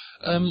for.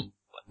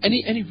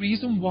 Any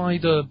reason why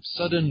the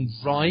sudden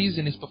rise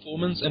in his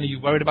performance, and are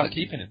you worried about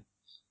keeping him?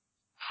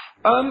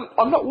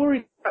 I'm not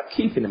worried about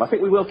keeping him. I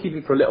think we will keep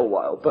him for a little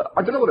while, but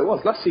I don't know what it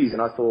was. Last season,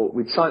 I thought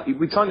we'd signed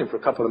him for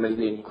a couple of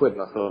million quid,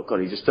 and I thought,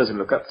 God, he just doesn't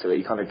look up to it.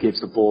 He kind of gives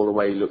the ball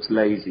away, he looks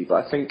lazy.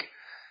 But I think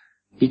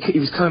he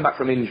was coming back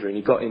from injury, and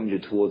he got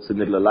injured towards the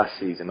middle of last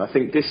season. I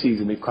think this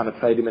season we've kind of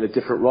played him in a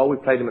different role. We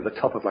played him at the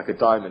top of like a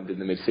diamond in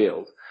the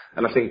midfield.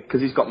 And I think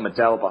because he's got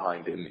Medell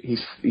behind him,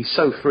 he's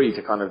so free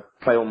to kind of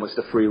play almost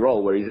a free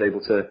role where he's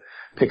able to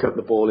pick up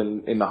the ball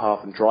in the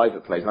half and drive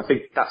at plays. And I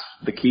think that's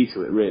the key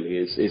to it really,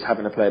 is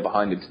having a player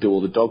behind him to do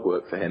all the dog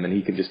work for him, and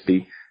he can just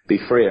be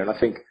freer. And I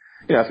think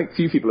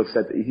few people have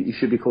said that he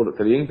should be called up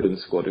for the England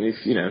squad. And if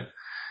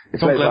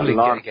Tom Cleverley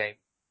can get a game.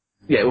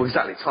 Yeah, well,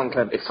 exactly. If Tom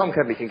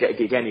Cleverley can get a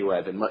gig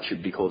anywhere, then Much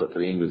should be called up for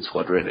the England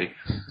squad, really.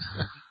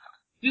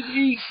 Did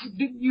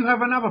you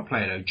have another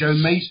player though, Joe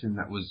Mason,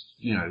 that was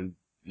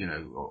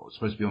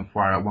supposed to be on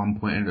fire at one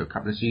point a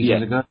couple of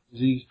seasons ago?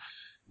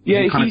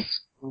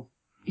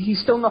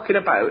 He's still knocking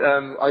about.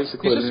 I used to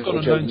call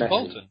him Joe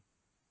Mason.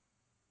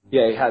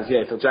 Yeah, he has.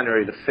 Yeah, till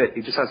January the 5th.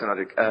 He just hasn't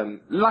had a.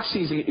 Last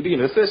season,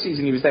 the first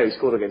season he was there, he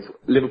scored against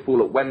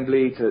Liverpool at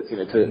Wembley to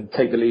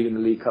take the lead in the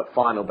League Cup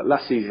final. But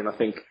last season, I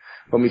think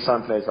when we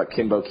signed players like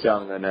Kimbo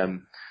Kyung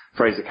and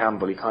Fraser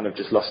Campbell, he kind of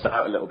just lost it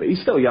out a little bit.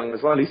 He's still young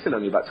as well. He's still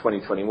only about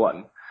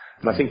 2021,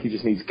 and I think he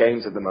just needs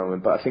games at the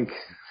moment. But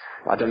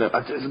I don't know.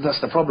 That's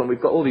the problem.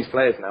 We've got all these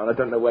players now, and I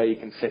don't know where you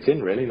can fit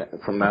in really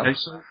from now.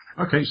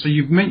 Okay, so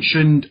you've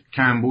mentioned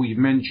Campbell, you've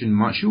mentioned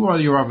Much. Who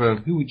would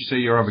you say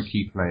your other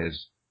key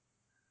players?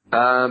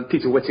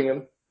 Peter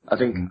Whittingham. I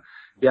think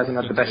he hasn't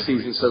had the best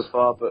season so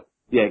far, but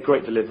yeah,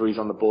 great deliveries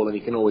on the ball, and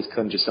he can always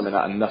conjure something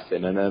out of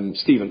nothing. And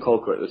Stephen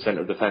Colker at the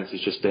centre of defence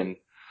he's been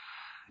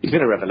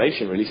a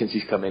revelation really since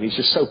he's come in. He's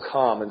just so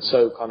calm and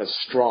so kind of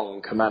strong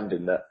and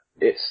commanding that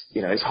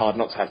it's hard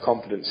not to have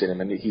confidence in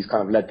him, and he's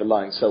kind of led the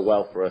line so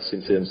well for us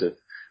in terms of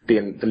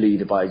being the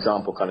leader by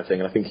example kind of thing.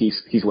 And I think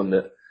he's one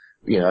that,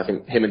 I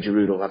think him and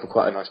Giroud will have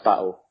quite a nice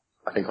battle,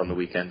 I think, on the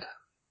weekend.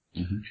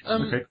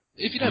 Mm-hmm. Okay.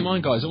 If you don't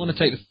mind, guys, I want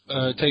to I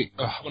want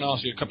to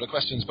ask you a couple of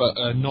questions, but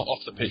not off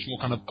the pitch, more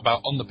kind of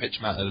about on the pitch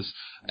matters.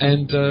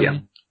 And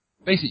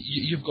basically,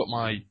 you've got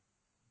my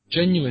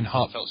genuine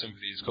heartfelt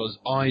sympathies, because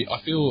I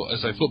feel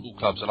as though football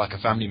clubs are like a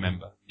family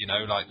member.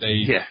 Like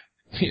they,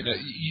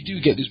 you do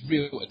get this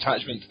real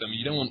attachment to them.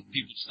 You don't want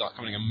people to start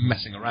coming and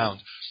messing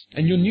around.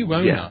 And your new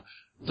owner,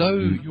 though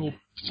your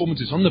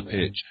performances on the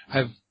pitch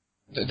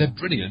they're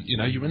brilliant.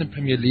 You're in the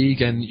Premier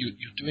League and you're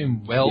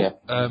doing well.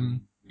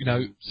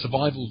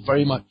 Survival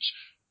very much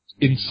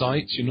in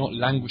sight. You're not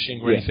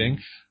languishing or anything.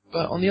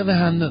 But on the other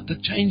hand, the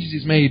changes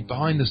he's made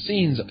behind the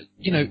scenes,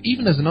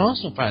 even as an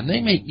Arsenal fan,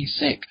 they make me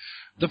sick.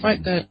 The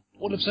fact that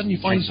all of a sudden you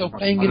find yourself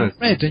playing in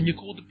red and you're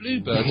called the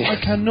Bluebirds.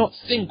 I cannot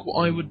think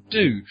what I would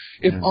do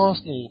if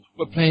Arsenal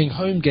were playing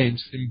home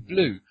games in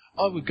blue.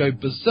 I would go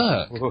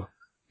berserk.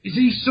 Is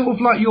he sort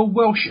of like your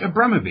Welsh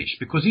Abramovich?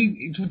 Because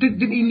didn't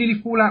he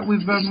nearly fall out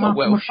with Malcolm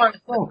Mackay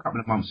as well a couple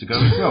of months ago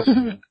as well?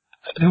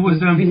 There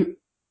was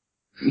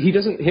He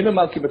doesn't. Him and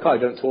Malky Mackay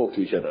don't talk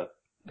to each other.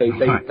 They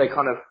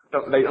kind of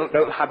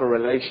don't have a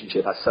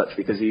relationship as such,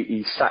 because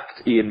he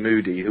sacked Ian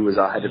Moody, who was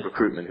our head of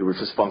recruitment, who was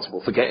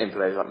responsible for getting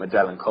players like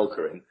Medell and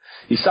Colker in.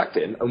 He sacked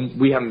him, and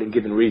we haven't been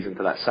given reason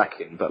for that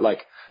sacking. But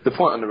the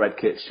point on the red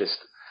kit's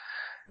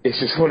it's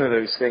just one of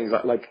those things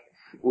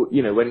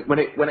when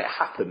it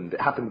happened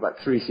about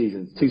 2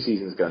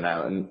 seasons ago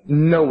now, and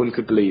no one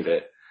could believe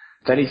it.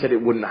 Then he said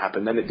it wouldn't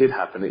happen, then it did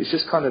happen. It's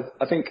just kind of,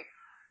 I think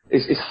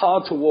it's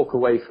hard to walk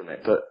away from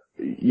it, but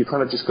you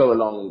kind of just go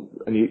along,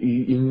 and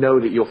you know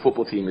that your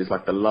football team is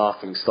like the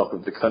laughing stock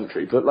of the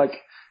country. But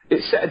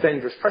it's set a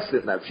dangerous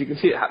precedent now, because you can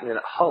see it happening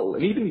at Hull,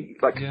 and even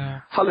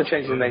Hull are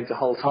changing the name to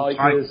Hull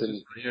Tigers,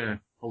 and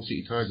Hull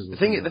City Tigers.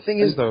 The thing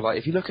is though,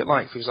 if you look at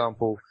for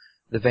example,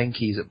 the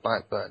Venkies at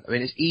Blackburn, I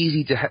mean, it's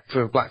easy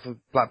for a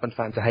Blackburn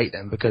fan to hate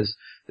them because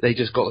they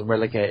just got them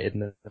relegated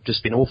and have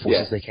just been awful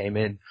since they came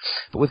in.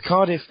 But with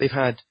Cardiff, they've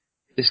had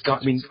this guy,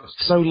 I mean,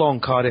 so long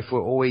Cardiff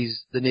were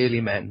always the nearly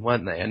men,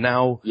 weren't they? And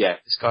now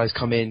this guy's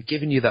come in,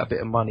 giving you that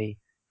bit of money,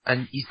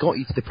 and he's got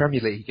you to the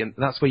Premier League, and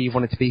that's where you've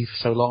wanted to be for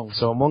so long.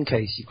 So in one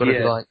case, you've got to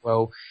be like,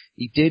 well,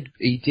 he did,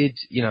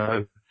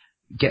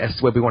 get us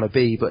to where we want to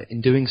be, but in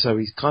doing so,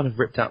 he's kind of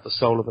ripped out the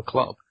soul of the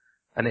club.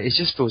 And it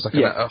just feels like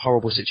a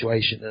horrible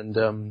situation. And,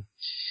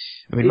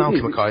 I mean,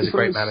 Malcolm Mackay is a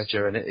great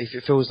manager, and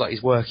it feels like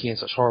he's working in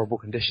such horrible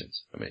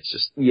conditions. I mean, it's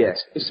just,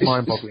 it's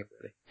mind-boggling,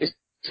 really.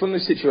 It's one of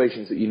those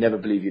situations that you never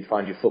believe you'd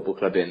find your football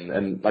club in.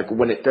 And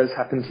when it does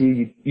happen to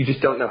you, you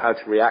just don't know how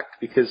to react,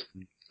 because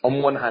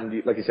on one hand,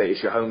 like you say,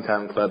 it's your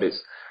hometown club.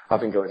 I've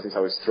been going since I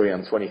was 3,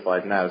 I'm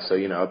 25 now. So,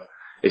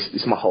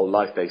 it's my whole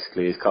life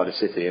basically is Cardiff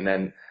City. And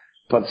then,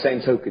 by the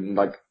same token,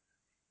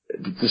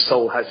 the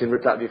soul has been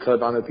ripped out of your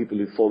club. I know people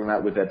who've fallen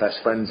out with their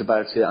best friends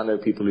about it. I know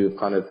people who have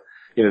kind of,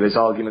 there's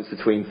arguments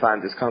between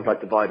fans. It's kind of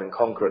like divide and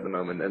conquer at the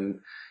moment. And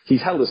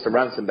he's held us to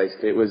ransom,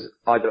 basically. It was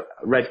either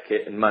red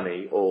kit and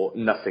money or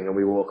nothing, and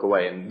we walk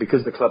away. And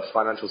because the club's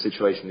financial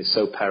situation is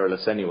so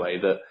perilous anyway,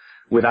 that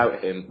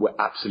without him, we're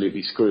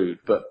absolutely screwed.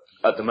 But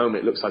at the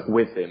moment it looks like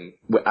with him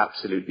we're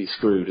absolutely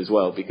screwed as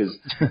well, because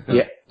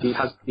he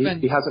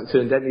hasn't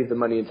turned any of the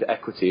money into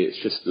equity.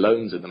 It's just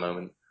loans at the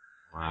moment.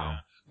 Wow.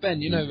 Ben,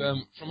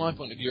 from my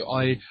point of view,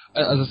 as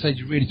I said,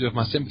 you really do have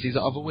my sympathies.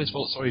 I've always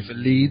felt sorry for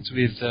Leeds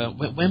with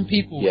when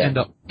people end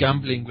up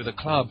gambling with a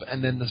club,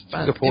 and then the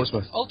fans.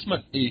 Portsmouth.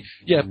 Ultimately,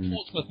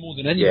 Portsmouth more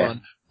than anyone.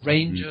 Yeah.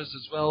 Rangers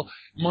as well.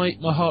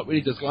 My heart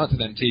really does go out to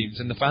them teams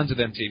and the fans of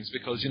them teams,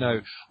 because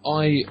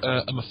I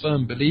am a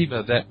firm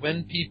believer that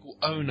when people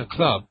own a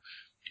club,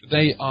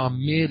 they are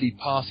merely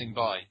passing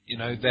by.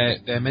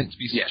 They're meant to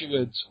be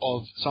stewards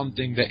of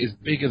something that is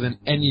bigger than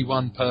any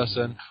one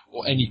person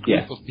or any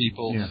group of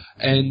people. Yeah.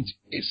 And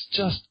it's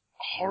just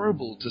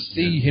horrible to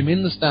see him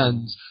in the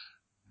stands,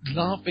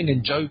 laughing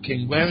and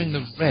joking, wearing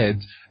the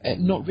red,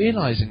 and not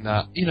realising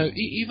that.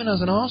 Even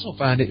as an Arsenal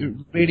fan, it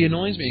really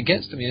annoys me and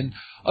gets to me. And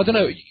I don't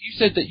know, you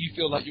said that you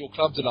feel like your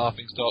club's a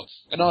laughing stock,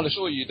 and I'll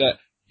assure you that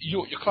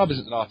your club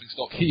isn't the laughing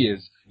stock, he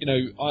is.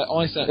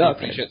 I certainly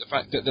appreciate the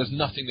fact that there's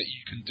nothing that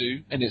you can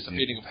do, and it's a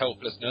feeling of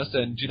helplessness,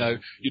 and,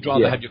 you'd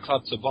rather have your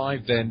club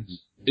survive than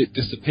it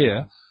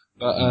disappear.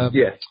 But,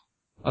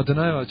 I don't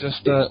know,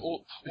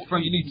 all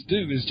you need to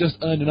do is just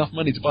earn enough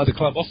money to buy the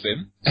club off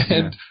him,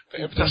 and put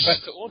everything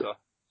back to order.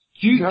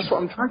 That's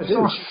what I'm trying to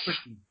do.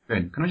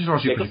 Ben, can I just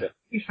ask you a question?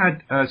 We've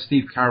had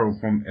Steve Carroll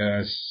from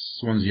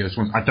Swansea.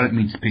 I don't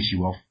mean to piss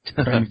you off.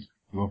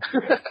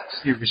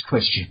 Serious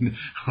question,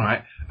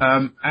 right?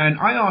 And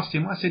I asked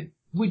him, I said,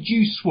 would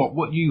you swap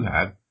what you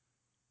have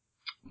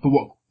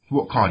for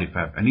what Cardiff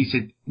have? And he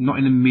said, not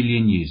in a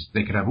million years.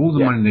 They could have all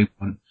the money they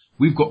want.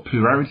 We've got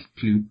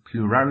plurality,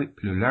 full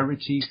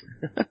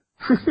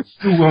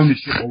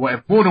ownership or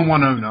whatever, more than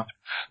one owner.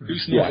 Who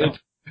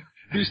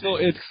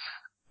snorted?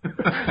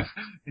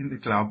 In the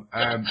club.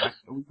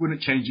 We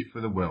wouldn't change it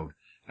for the world.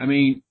 I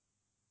mean,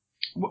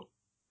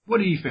 what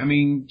do you think? I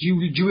mean, do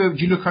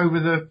you look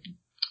over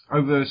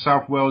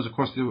South Wales,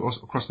 across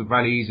the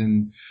valleys,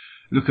 and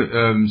look at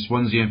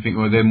Swansea and think,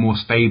 oh, they're more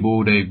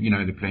stable, they're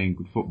playing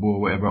good football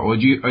or whatever, or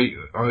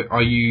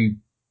are you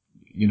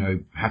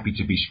happy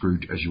to be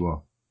screwed as you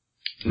are?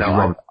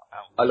 No,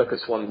 I look at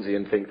Swansea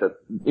and think that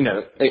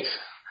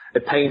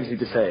it pains me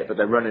to say it, but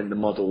they're running the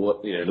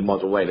model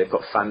way. They've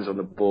got fans on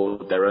the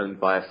board. They're owned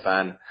by a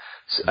fan.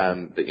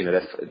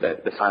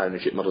 The fan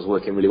ownership model's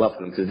working really well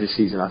for them, because this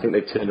season I think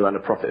they've turned around a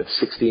profit of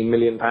 £16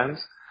 million.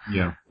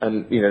 Yeah.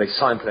 And, they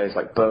sign players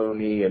like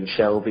Boney and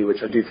Shelby,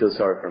 which I do feel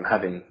sorry for them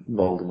having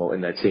Voldemort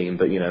in their team,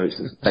 but, it's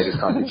beggars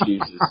can't be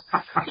choosers.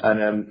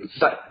 And,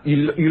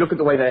 you look at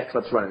the way their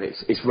club's running,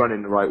 it's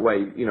running the right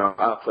way.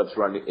 Our club's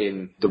running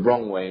in the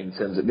wrong way, in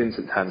terms of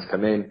Vincent Tan's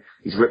come in,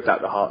 he's ripped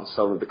out the heart and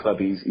soul of the club,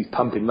 he's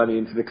pumping money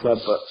into the club,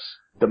 but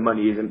the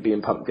money isn't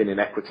being pumped in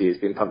equity, it's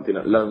being pumped in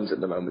at loans at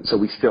the moment, so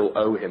we still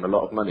owe him a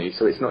lot of money.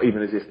 So it's not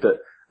even as if that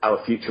our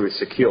future is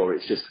secure,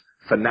 it's just,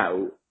 for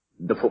now,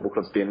 the football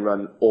club's being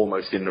run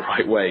almost in the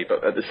right way.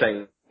 But at the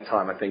same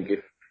time, I think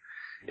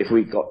if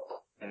we got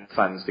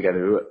fans together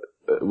who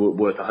were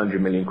worth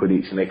 100 million quid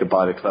each and they could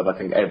buy the club, I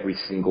think every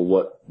single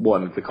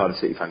one of the Cardiff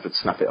City fans would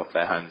snap it off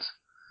their hands.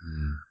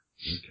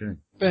 Okay.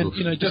 Ben,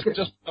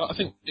 just I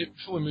think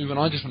before we move on,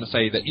 I just want to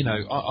say that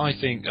I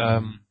think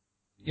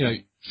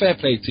fair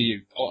play to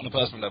you on a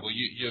personal level.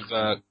 You've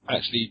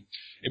actually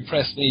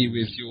impressed me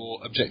with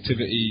your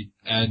objectivity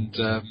and.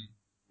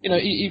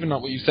 Even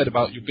like what you said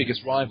about your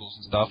biggest rivals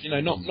and stuff,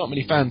 not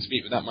many fans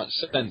speak with that much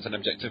sense and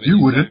objectivity. You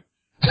wouldn't.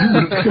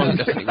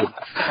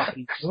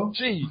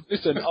 Gee,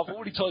 listen, I've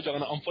already told you I'm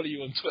going to unfollow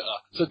you on Twitter,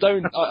 so I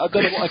don't know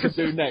what I can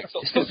do next.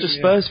 It's not just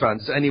Spurs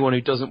fans, it's anyone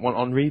who doesn't want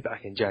Henry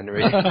back in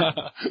January.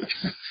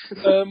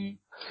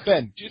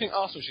 Ben, do you think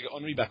Arsenal should get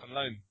Henry back on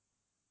loan?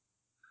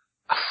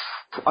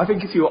 I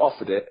think if you were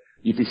offered it,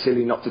 you'd be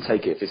silly not to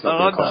take it if it's not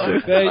going to cost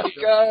you. There you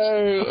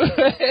go.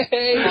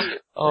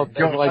 Oh,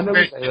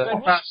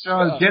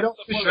 God, get off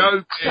the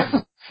show.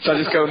 Shall I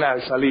just go now?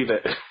 Shall I leave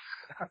it?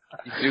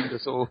 You doomed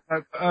us all.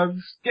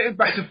 Getting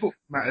back to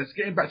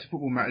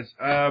football matters.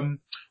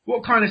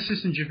 What kind of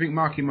system do you think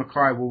Marky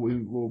Mackay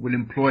will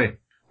employ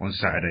on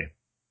Saturday?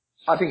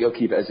 I think he'll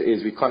keep it as it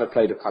is. We've kind of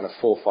played a kind of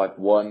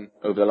 4-5-1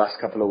 over the last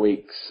couple of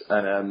weeks,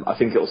 and I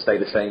think it'll stay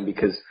the same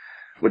because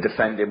we're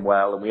defending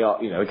well, and we are,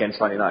 against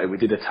Man United, we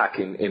did attack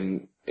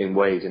in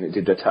waves, and it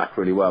did attack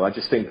really well. I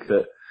just think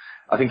that,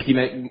 I think he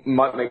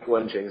might make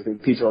one change. I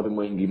think Peter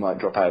Odemwingie might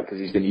drop out because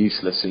he's been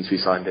useless since we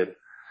signed him.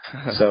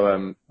 So,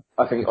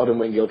 I think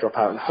Odemwingie will drop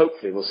out, and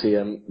hopefully we'll see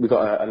we've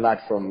got a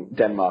lad from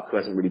Denmark who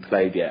hasn't really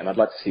played yet, and I'd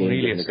like to see him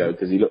give it a go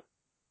because he looked.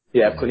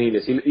 Yeah,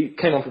 Cornelius. He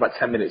came on for about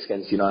 10 minutes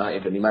against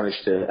United, and he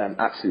managed to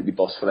absolutely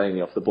boss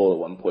Fellaini off the ball at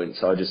one point.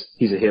 So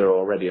he's a hero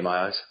already in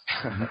my eyes.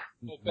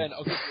 Well, Ben,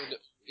 I'll give you a little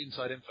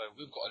inside info.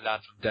 We've got a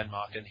lad from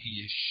Denmark, and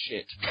he is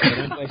shit. So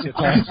don't waste your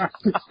time.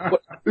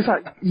 Who's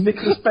that?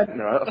 Nicholas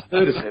Bentner? I've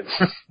heard of him.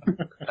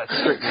 That's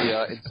strictly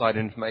inside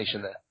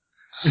information there.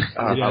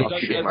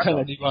 Don't tell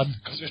anyone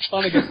because we're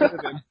trying to get rid of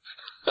him.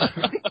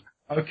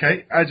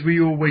 Okay, as we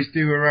always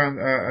do around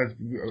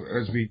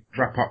as we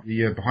wrap up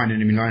the behind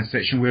enemy line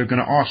section, we're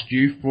going to ask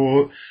you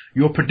for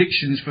your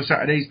predictions for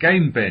Saturday's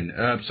game, Ben.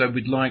 So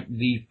we'd like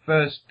the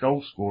first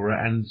goal scorer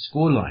and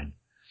scoreline.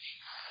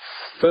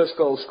 First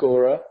goal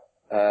scorer,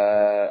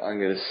 I'm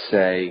going to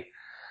say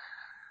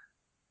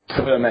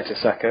Per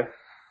Mertesacker.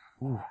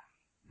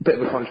 Bit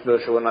of a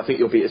controversial one. I think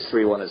you'll beat us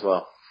 3-1 as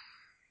well.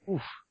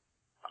 Oof.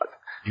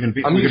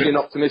 I'm usually an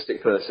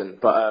optimistic person,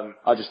 but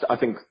I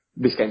think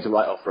this game's a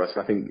write-off for us.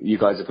 And I think you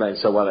guys are playing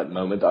so well at the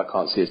moment that I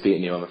can't see us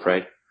beating you, I'm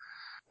afraid.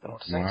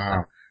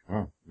 Wow.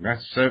 Well,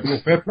 that's fair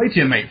play to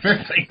you, mate.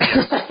 Fair play.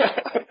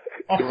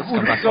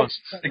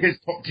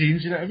 Against top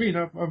teams, you know what I mean?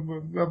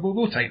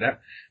 We'll take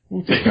that.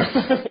 We'll take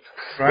that.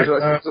 Right.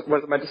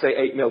 Was it meant to say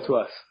 8-0 to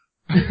us?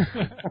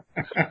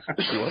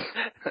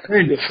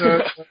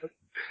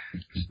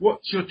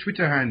 What's your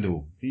Twitter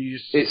handle?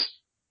 It's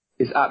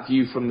at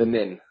View from the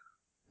Nin.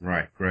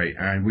 Right, great.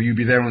 And will you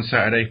be there on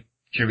Saturday?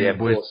 Cheery of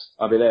boys. Course.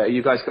 I'll be there. Are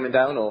you guys coming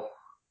down or?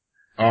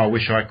 Oh, I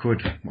wish I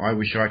could.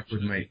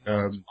 Mate.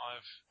 I've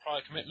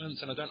prior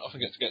commitments, and I don't often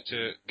get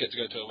to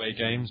go to away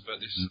games. But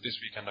this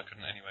weekend I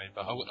couldn't anyway.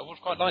 But I would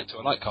quite like to.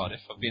 I like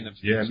Cardiff. I've been there.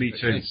 Yeah, me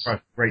too.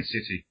 Great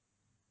city.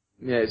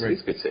 Yeah, it's a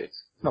good city.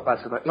 It's not bad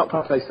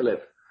place to live.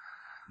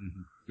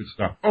 Mm-hmm. Good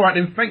stuff. All right,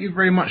 then. Thank you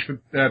very much for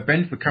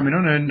Ben for coming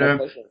on, and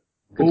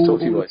good to talk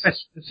to you boys. All the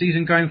best for the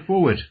season going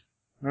forward.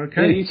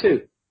 Okay. Yeah, you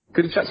too.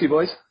 Good to chat to you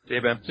boys. See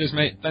you, Ben. Cheers,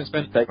 mate. Thanks,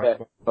 Ben. Take care.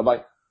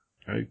 Bye-bye.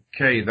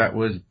 Okay, that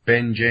was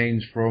Ben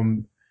James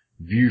from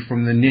View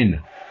from the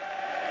Nin.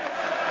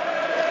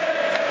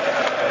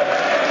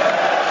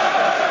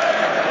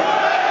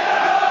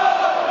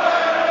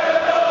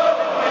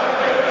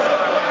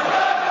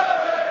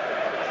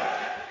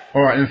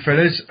 All right, then,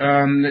 fellas.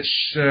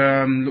 Let's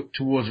look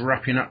towards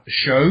wrapping up the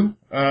show.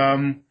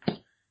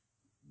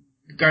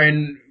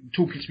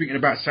 Speaking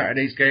about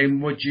Saturday's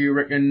game, what do you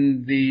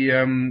reckon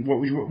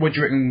what do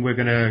you reckon we're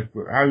gonna?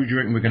 How do you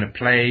reckon we're gonna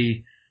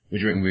play? What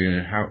do you reckon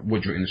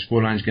what do you reckon the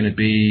scoreline's gonna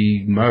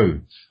be, Mo?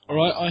 All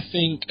right, I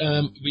think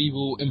we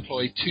will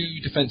employ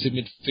two defensive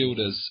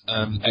midfielders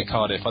at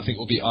Cardiff. I think it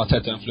will be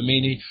Arteta and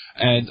Flamini,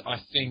 and I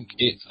think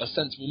it's a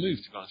sensible move,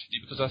 to be honest with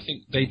you, because I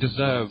think they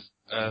deserve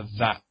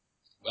that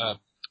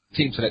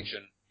team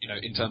selection,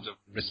 in terms of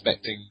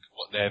respecting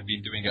what they've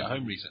been doing at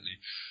home recently.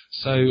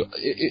 So,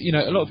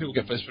 a lot of people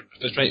get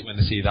frustrated when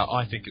they see that.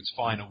 I think it's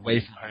fine away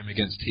from home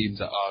against teams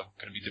that are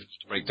going to be difficult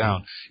to break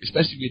down,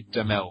 especially with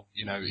Demel.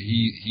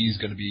 He's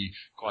going to be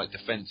quite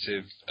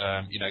defensive.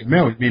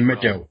 Demel, you mean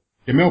Medel?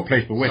 Demel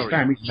plays for West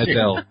Ham.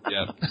 Medel,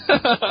 yeah.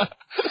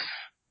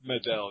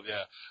 Medel,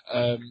 yeah.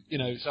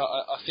 So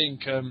I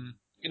think,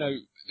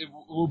 it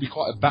will be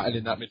quite a battle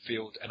in that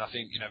midfield, and I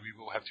think, we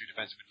will have two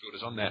defensive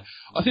midfielders on there.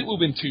 I think we'll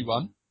win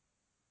 2-1.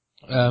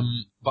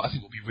 But I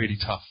think it'll be really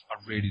tough. I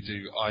really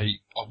do. I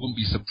wouldn't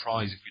be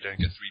surprised if we don't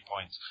get 3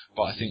 points,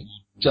 but I think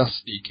we'll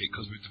just sneak it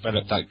because we've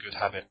developed that good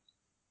habit.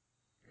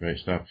 Great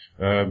stuff.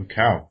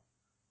 Cal?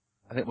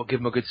 I think we'll give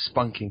them a good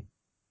spunking.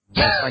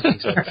 No,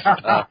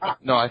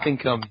 I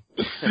think it'll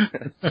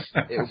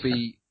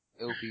be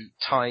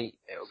tight.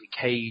 It'll be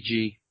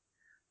cagey.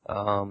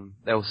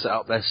 They'll set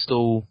up their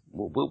stall.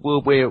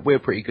 We're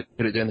pretty good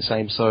at doing the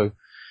same. So,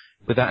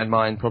 with that in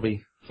mind,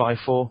 probably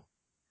 5-4.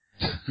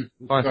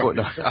 5-4.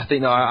 No,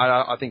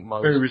 I think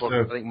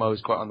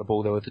Mo's quite on the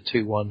ball there with the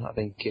 2-1. I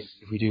think if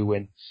we do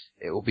win,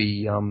 it'll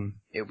be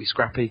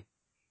scrappy.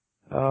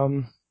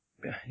 I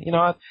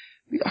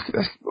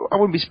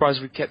wouldn't be surprised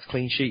if we kept a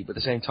clean sheet, but at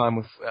the same time,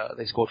 if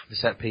they scored from the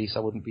set piece, I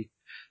wouldn't be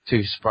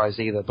too surprised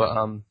either. But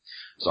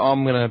so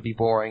I'm gonna be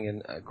boring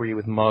and agree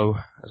with Mo,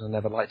 as I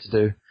never like to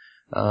do,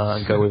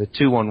 and go with a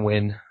 2-1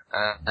 win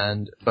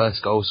and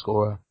first goal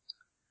scorer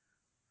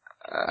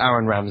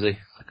Aaron Ramsey,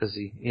 because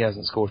he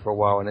hasn't scored for a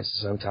while and it's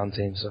his hometown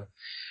team. So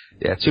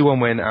yeah, 2-1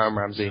 win, Aaron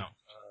Ramsey.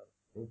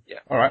 Yeah.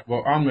 All right.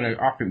 Well, I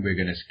think we're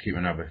gonna keep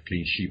another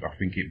clean sheet. I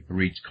think it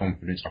breeds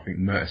confidence. I think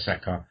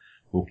Mertesacker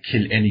will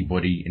kill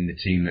anybody in the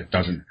team that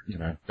doesn't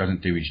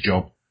do his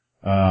job.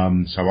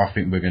 So I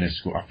think we're gonna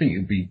score. I'm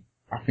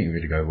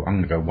gonna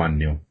go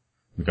 1-0.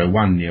 We'll go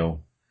 1-0,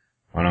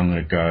 and I'm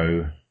gonna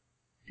go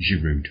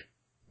Giroud.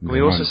 Can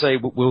we also say,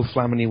 will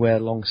Flamini wear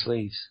long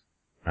sleeves?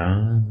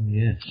 Oh,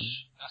 yes.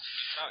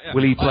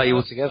 Will he play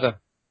all together?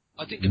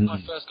 I think it's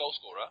my first goal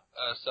scorer.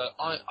 So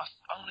I'm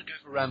going to go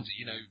for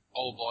Ramsey.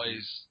 Old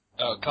boys,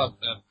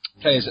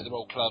 players at their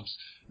old clubs,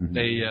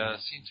 they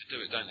seem to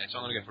do it, don't they? So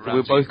I'm going to go for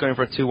Ramsey. So we're both going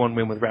for a 2-1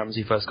 win with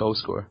Ramsey first goal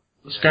scorer.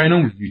 What's going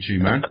on with you two,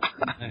 man?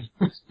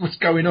 What's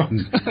going on?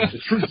 The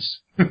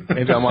truths.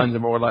 Maybe our minds are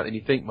more alike than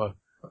you think, Mo.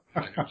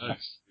 Who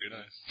knows?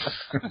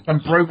 Some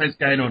bromance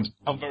going on.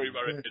 I'm very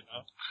worried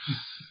now.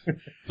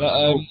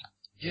 But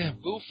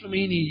will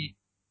Flamini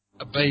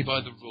obey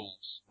by the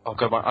rules? Oh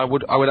God, I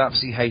would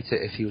absolutely hate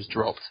it if he was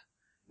dropped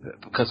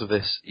because of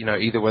this.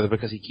 Either whether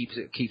because he keeps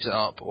it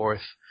up, or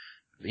if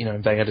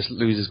Wenger just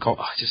loses.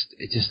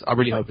 I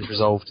really hope it's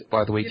resolved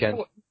by the weekend.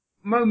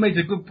 Mo made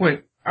a good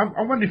point.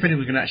 I wonder if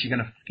anyone's actually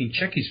going to fucking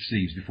check his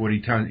sleeves before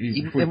he turns.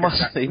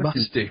 They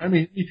must do. I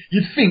mean,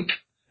 you'd think,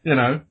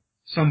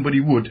 somebody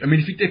would. I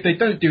mean, if they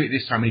don't do it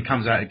this time and he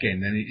comes out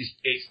again, then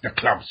it's the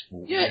club's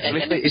fault. Yeah, and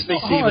it's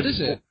not hard, is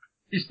it?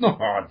 It's not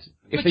hard.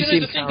 If they see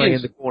him carrying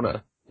in the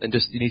corner, then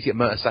just you need to get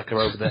Mertesacker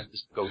over there.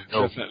 Just go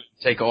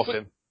take it off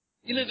him.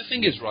 You know, the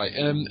thing is, right,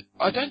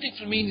 I don't think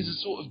Flamini is a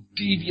sort of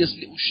devious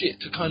little shit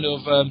to kind of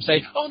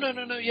say, oh,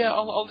 no, yeah,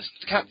 I'll listen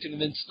to the captain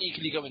and then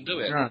sneakily go and do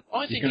it. Yeah.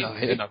 I think if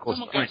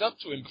someone comes up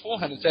to him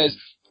beforehand and says,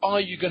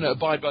 are you going to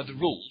abide by the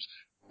rules?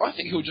 I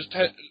think he'll just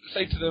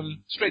say to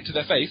them straight to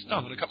their face, no,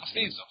 I'm going to cut my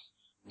sleeves off.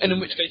 And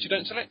in which case you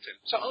don't select him.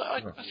 So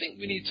I think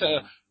we need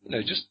to,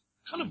 just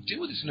kind of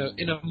deal with this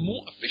in a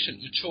more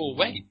efficient, mature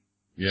way.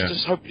 Yeah.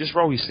 Just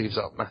roll your sleeves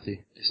up,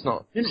 Matthew. It's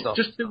not.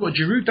 Just do what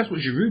Giroud. That's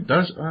what Giroud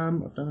does. I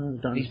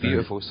don't He's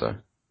beautiful, so.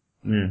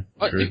 Yeah.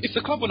 If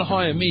the club want to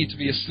hire me to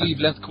be a sleeve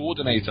length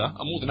coordinator,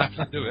 I'm more than happy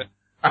to do it.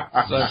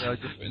 So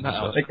just putting that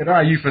out. They could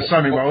hire you for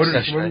something, but I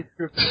wouldn't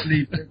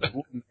sleeve length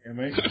coordinator,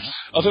 mate.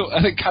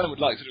 I think Callum would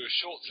like to do a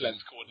short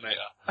length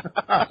coordinator.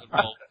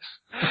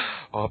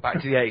 Oh,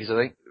 back to the 80s, I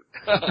think.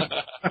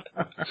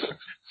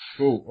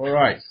 Cool. All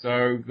right.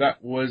 So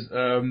that was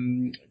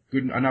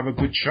another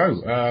good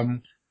show.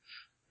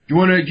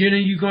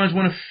 You guys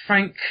want to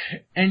thank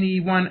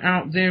anyone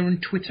out there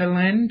in Twitter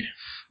land?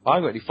 I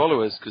haven't got any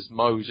followers because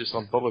Mo just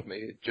unfollowed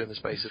me during the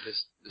space of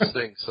this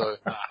thing. So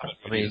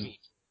I mean,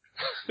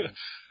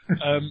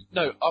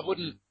 no, I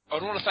wouldn't. I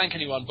don't want to thank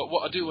anyone, but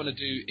what I do want to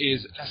do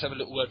is let's have a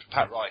little word for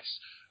Pat Rice.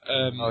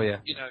 Oh yeah.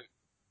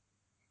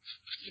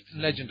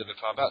 Flipping legend of the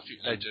club,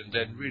 absolute legend,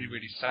 and really,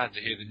 really sad to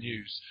hear the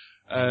news.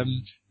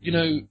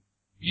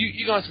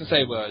 You guys can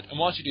say a word, and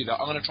whilst you do that,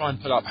 I'm going to try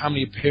and pull up how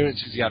many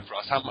appearances he had for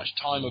us, how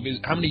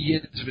many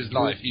years of his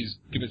life he's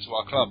given to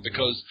our club,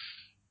 because...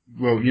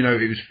 Well,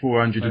 it was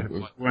 400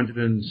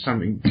 and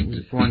something,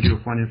 400 or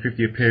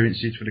 450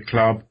 appearances for the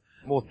club,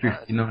 more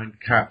 59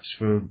 caps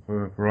for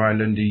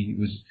Ireland.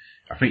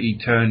 I think he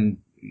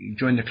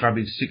joined the club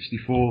in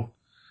 64,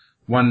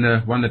 won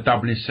the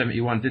double in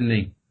 71, didn't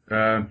he?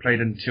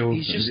 Played until...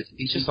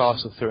 He's just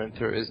Arsenal through and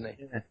through, isn't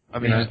he? Yeah.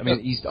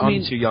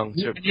 I'm too young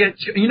to... Yeah,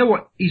 you know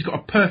what? He's got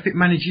a perfect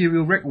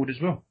managerial record as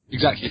well.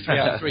 Exactly, 3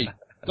 out of 3.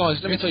 Guys,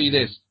 let me tell you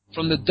this.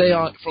 From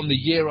the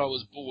year I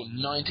was born,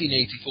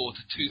 1984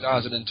 to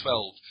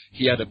 2012,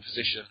 he had a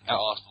position at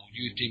Arsenal.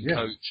 Youth team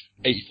coach,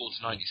 84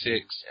 to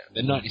 96.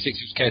 Then 96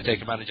 he was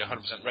caretaker manager,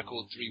 100%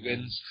 record, 3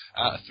 wins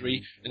out of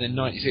 3. And then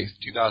 96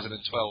 to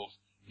 2012,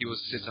 he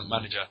was assistant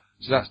manager.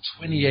 So that's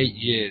 28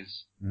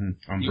 years.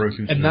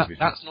 Unbroken and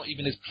that's not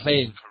even his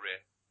playing career.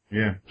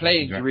 Yeah.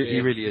 Playing exactly. career,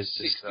 he really is.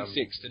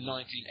 66 to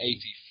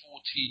 1980,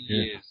 14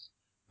 years.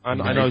 I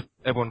know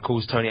everyone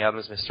calls Tony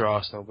Adams Mr.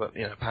 Arsenal, but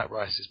Pat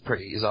Rice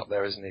is up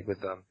there, isn't he?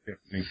 With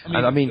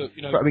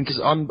because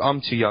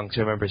I'm too young to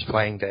remember his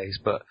playing days,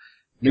 but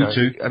me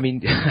too. I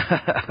mean,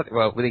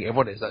 well, we think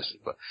everyone is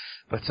actually,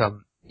 but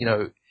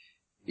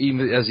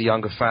even as a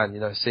younger fan,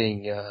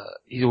 seeing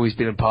he's always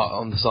been a part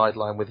on the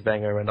sideline with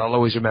Wenger, and I'll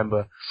always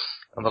remember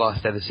on the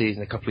last day of the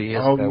season a couple of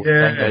years ago,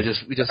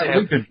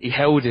 Wenger he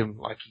held him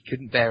like he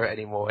couldn't bear it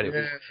anymore, and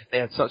they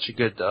had such a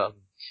good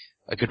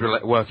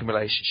working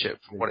relationship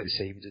from what it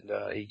seemed, and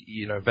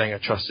Wenger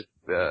trusted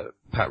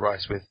Pat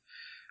Rice with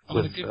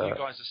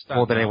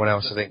more than anyone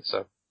else, I think.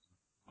 So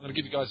I'm going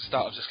to give you guys a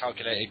start. I've just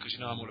calculated because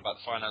I'm all about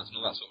the finance and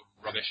all that sort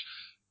of rubbish.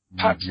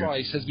 Pat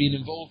Rice has been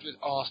involved with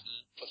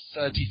Arsenal for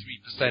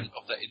 33%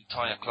 of the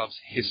entire club's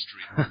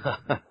history.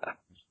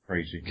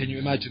 Crazy. Can you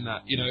imagine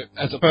that?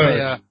 As a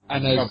player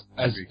and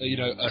as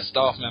a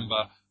staff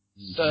member,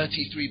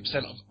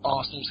 33% of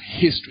Arsenal's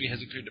history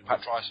has included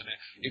Pat Rice in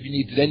it. If you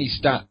needed any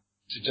stat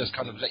to just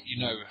kind of let you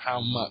know how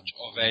much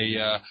of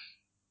a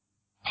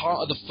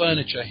part of the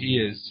furniture he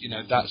is,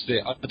 that's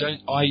it. Let's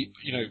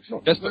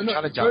put a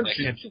challenge out there.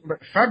 You're talking about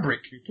the fabric.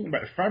 You're talking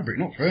about the fabric,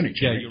 not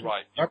furniture. Yeah, you're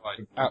right.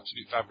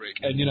 Absolute fabric.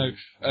 And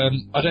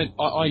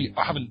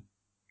I haven't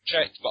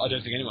checked, but I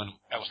don't think anyone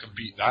else can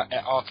beat that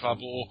at our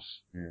club or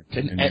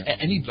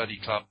any bloody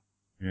club.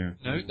 Yeah.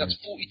 No, that's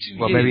 42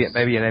 well, years.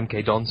 maybe an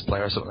MK Dons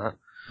player or something like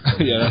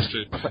that. Yeah, that's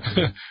true.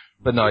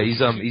 But no, he's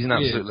an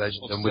absolute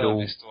legend, and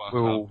we'll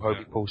all hope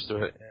he pulls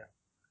through it. Yeah.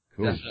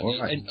 Cool. Definitely.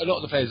 Right. And a lot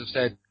of the players have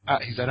said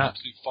he's an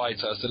absolute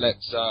fighter, so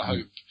let's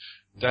hope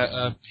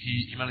that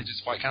he manages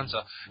to fight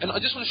cancer. And I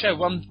just want to share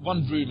one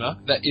rumour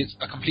that is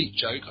a complete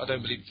joke. I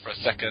don't believe it for a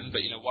second,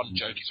 but one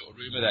jokey sort of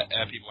rumour that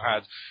people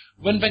had.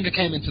 When Wenger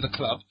came into the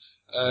club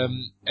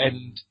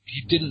and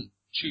he didn't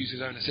choose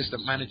his own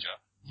assistant manager,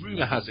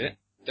 rumour has it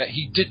that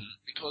he didn't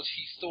because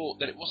he thought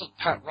that it wasn't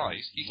Pat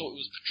Rice, he thought it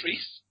was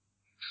Patrice.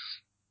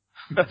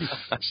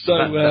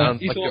 So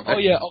he thought,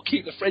 I'll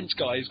keep the French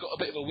guy. He's got a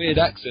bit of a weird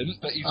accent,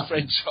 but he's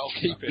French, so I'll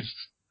keep him.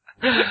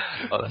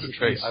 Oh, that's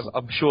true.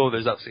 I'm sure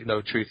there's absolutely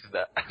no truth in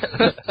that.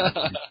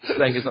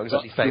 Wenger's not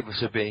exactly famous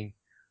for being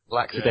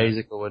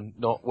lackadaisical and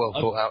not well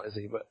thought out, is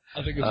he? But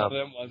I think it's one of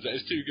them ones that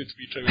is too good to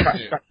be true,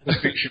 isn't it?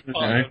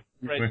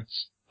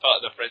 Part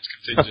of the French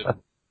contingent.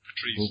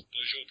 Patrice.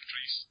 Bonjour,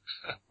 Patrice.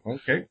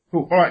 Okay,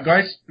 cool. All right,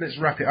 guys, let's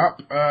wrap it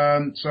up.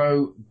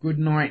 So, good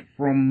night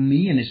from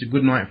me, and it's a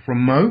good night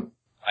from Mo.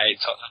 Hey,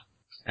 Tottenham.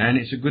 And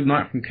it's a good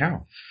night from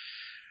Cal.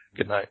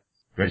 Good night.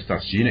 Great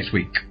stuff. See you next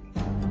week.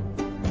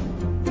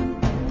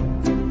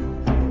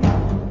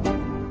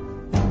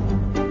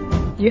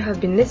 You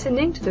have been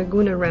listening to the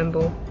Gooner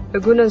Ramble, a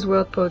Gooner's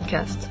World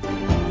podcast.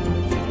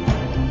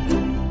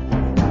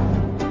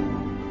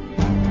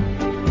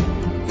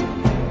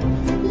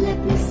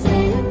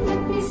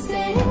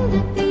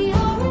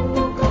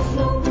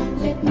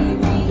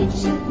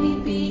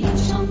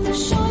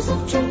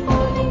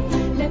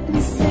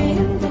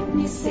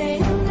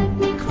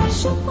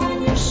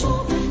 Upon your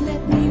shore,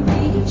 let me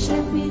reach,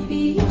 let me be.